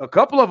 But a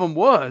couple of them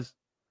was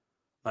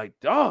like,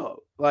 dog.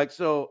 Like,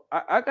 so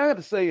I got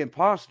to say,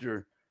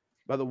 Impostor,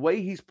 by the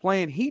way he's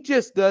playing, he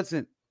just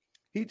doesn't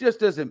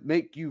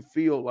make you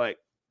feel like,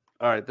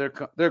 all right,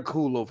 they're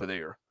cool over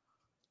there.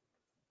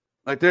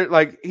 Like, they're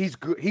like, he's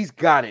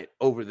got it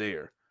over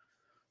there.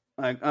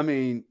 Like, I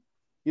mean,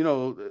 you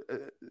know,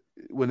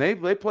 when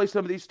they play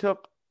some of these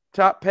top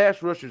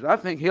pass rushers, I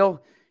think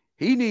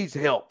he needs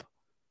help,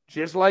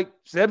 just like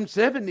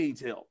 7-7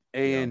 needs help.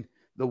 And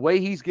the way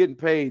he's getting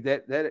paid,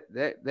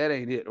 that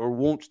ain't it, or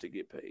wants to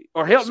get paid,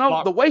 or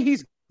the way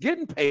he's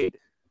getting paid.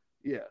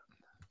 Yeah,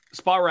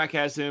 Spot Rack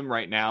has him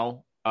right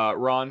now.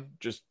 Ron,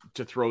 just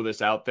to throw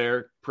this out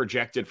there,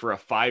 projected for a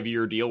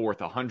 5-year deal worth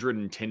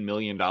 $110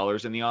 million in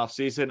the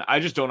offseason. I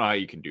just don't know how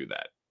you can do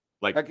that.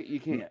 Like, you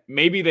can't.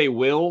 Maybe they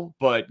will,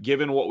 but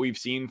given what we've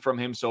seen from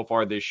him so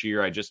far this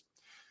year,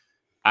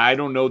 I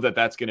don't know that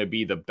that's going to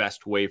be the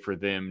best way for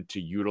them to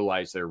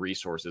utilize their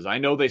resources. I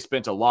know they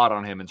spent a lot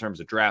on him in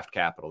terms of draft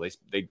capital.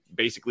 They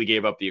basically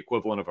gave up the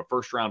equivalent of a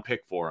first-round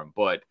pick for him,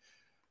 but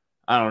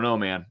I don't know,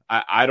 man.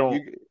 I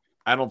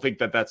don't think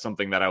that that's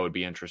something that I would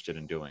be interested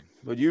in doing.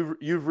 But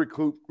you've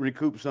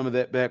recouped some of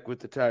that back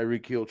with the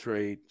Tyreek Hill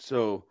trade,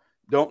 so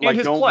don't play.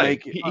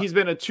 Make it. He's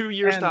been a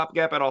 2-year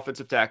stopgap at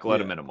offensive tackle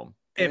at a minimum.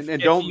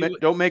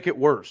 Don't make it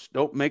worse.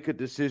 Don't make a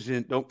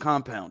decision. Don't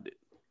compound it.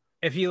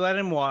 If you let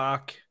him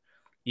walk,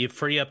 you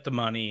free up the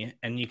money,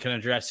 and you can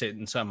address it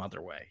in some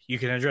other way. You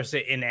can address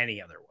it in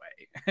any other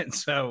way, and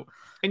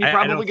you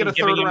probably get a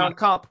 3rd-round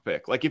comp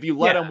pick. Like, if you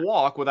let him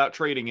walk without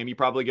trading him, you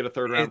probably get a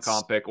 3rd-round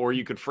comp pick, or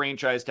you could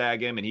franchise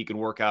tag him, and he can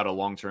work out a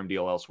long-term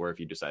deal elsewhere if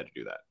you decide to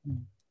do that.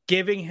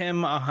 Giving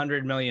him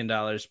 $100 million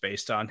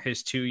based on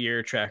his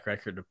 2-year track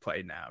record of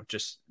play now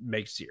just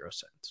makes 0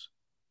 sense.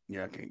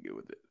 Yeah, I can't get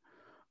with it.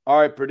 All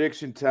right,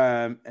 prediction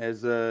time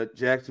as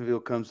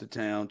Jacksonville comes to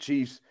town.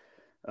 Chiefs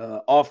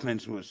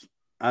offense was,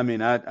 a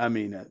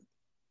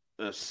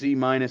C-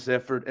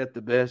 effort at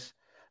the best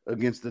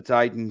against the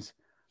Titans.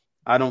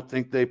 I don't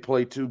think they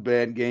play 2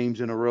 bad games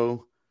in a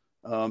row,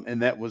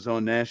 and that was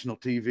on national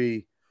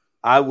TV.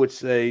 I would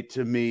say,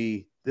 to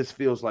me, this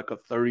feels like a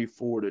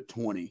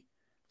 34-20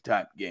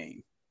 type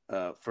game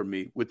for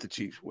me, with the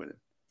Chiefs winning.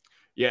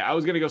 Yeah, I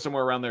was going to go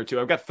somewhere around there too.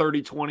 I've got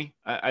 30-20.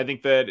 I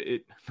think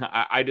that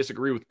I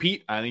disagree with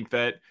Pete. I think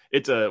that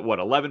it's a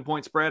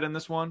 11-point spread in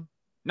this one,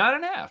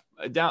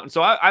 9.5 down.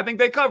 So I think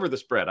they cover the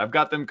spread. I've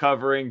got them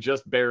covering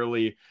just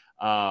barely.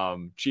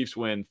 Chiefs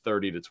win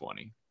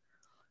 30-20.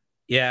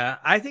 Yeah,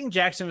 I think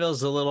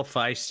Jacksonville's a little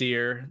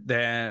feistier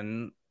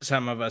than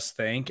some of us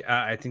think.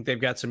 I think they've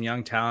got some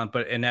young talent,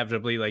 but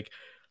inevitably, like,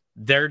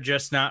 they're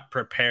just not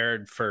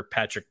prepared for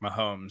Patrick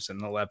Mahomes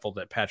and the level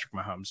that Patrick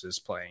Mahomes is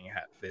playing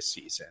at this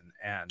season.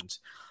 And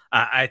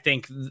I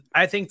think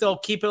they'll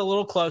keep it a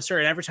little closer.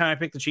 And every time I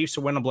pick the Chiefs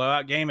to win a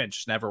blowout game, it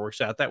just never works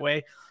out that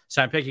way.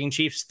 So I'm picking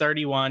Chiefs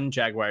 31,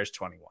 Jaguars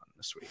 21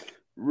 this week.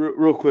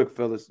 Real quick,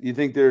 fellas, you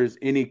think there's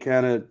any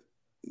kind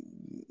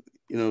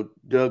of,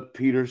 Doug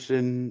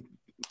Peterson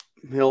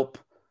help,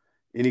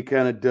 any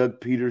kind of Doug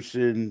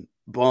Peterson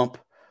bump?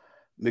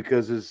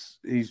 Because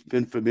he's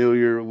been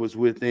familiar, was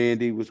with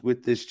Andy, was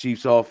with this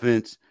Chiefs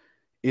offense.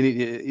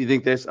 You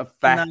think that's a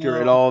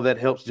factor at all that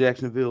helps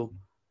Jacksonville?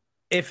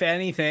 If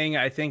anything,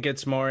 I think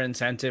it's more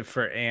incentive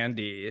for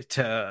Andy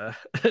to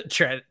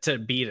try to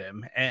beat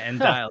him and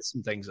dial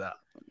some things up.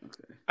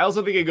 I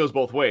also think it goes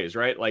both ways,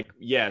 right? Like,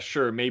 yeah,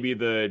 sure, maybe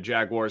the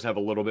Jaguars have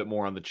a little bit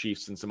more on the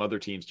Chiefs than some other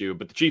teams do,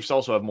 but the Chiefs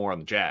also have more on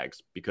the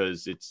Jags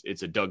because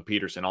it's a Doug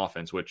Peterson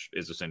offense, which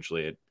is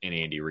essentially an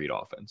Andy Reid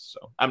offense.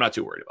 So I'm not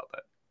too worried about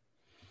that.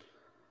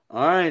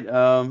 All right.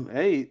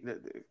 Hey,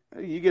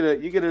 you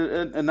get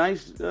a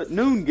nice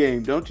noon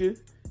game, don't you?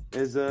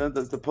 As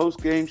the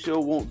post game show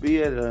won't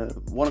be at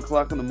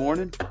 1:00 in the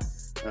morning.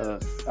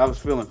 I was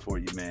feeling for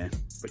you, man,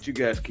 but you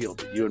guys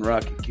killed it. You and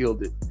Rocky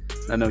killed it.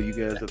 I know you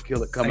guys have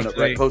killed it coming up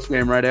right post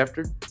game right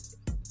after.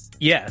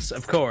 Yes,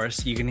 of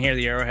course. You can hear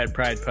the Arrowhead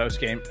Pride post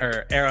game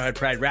or Arrowhead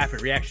Pride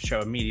Rapid Reaction show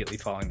immediately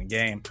following the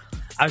game.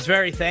 I was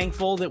very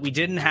thankful that we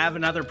didn't have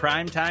another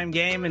primetime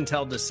game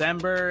until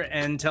December,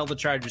 until the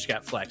Chargers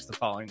got flexed the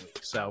following week.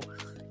 So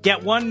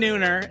get one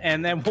nooner,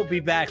 and then we'll be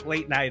back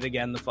late night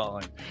again the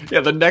following. Yeah,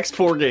 the next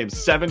 4 games,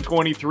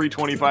 7:20,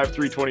 3:25,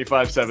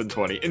 3:25,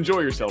 7:20. Enjoy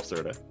yourself,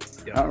 Serta.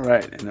 Yep. All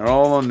right, and they're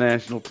all on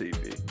national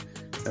TV.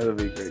 That'll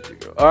be great to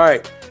go. All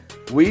right,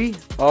 we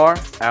are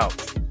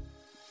out.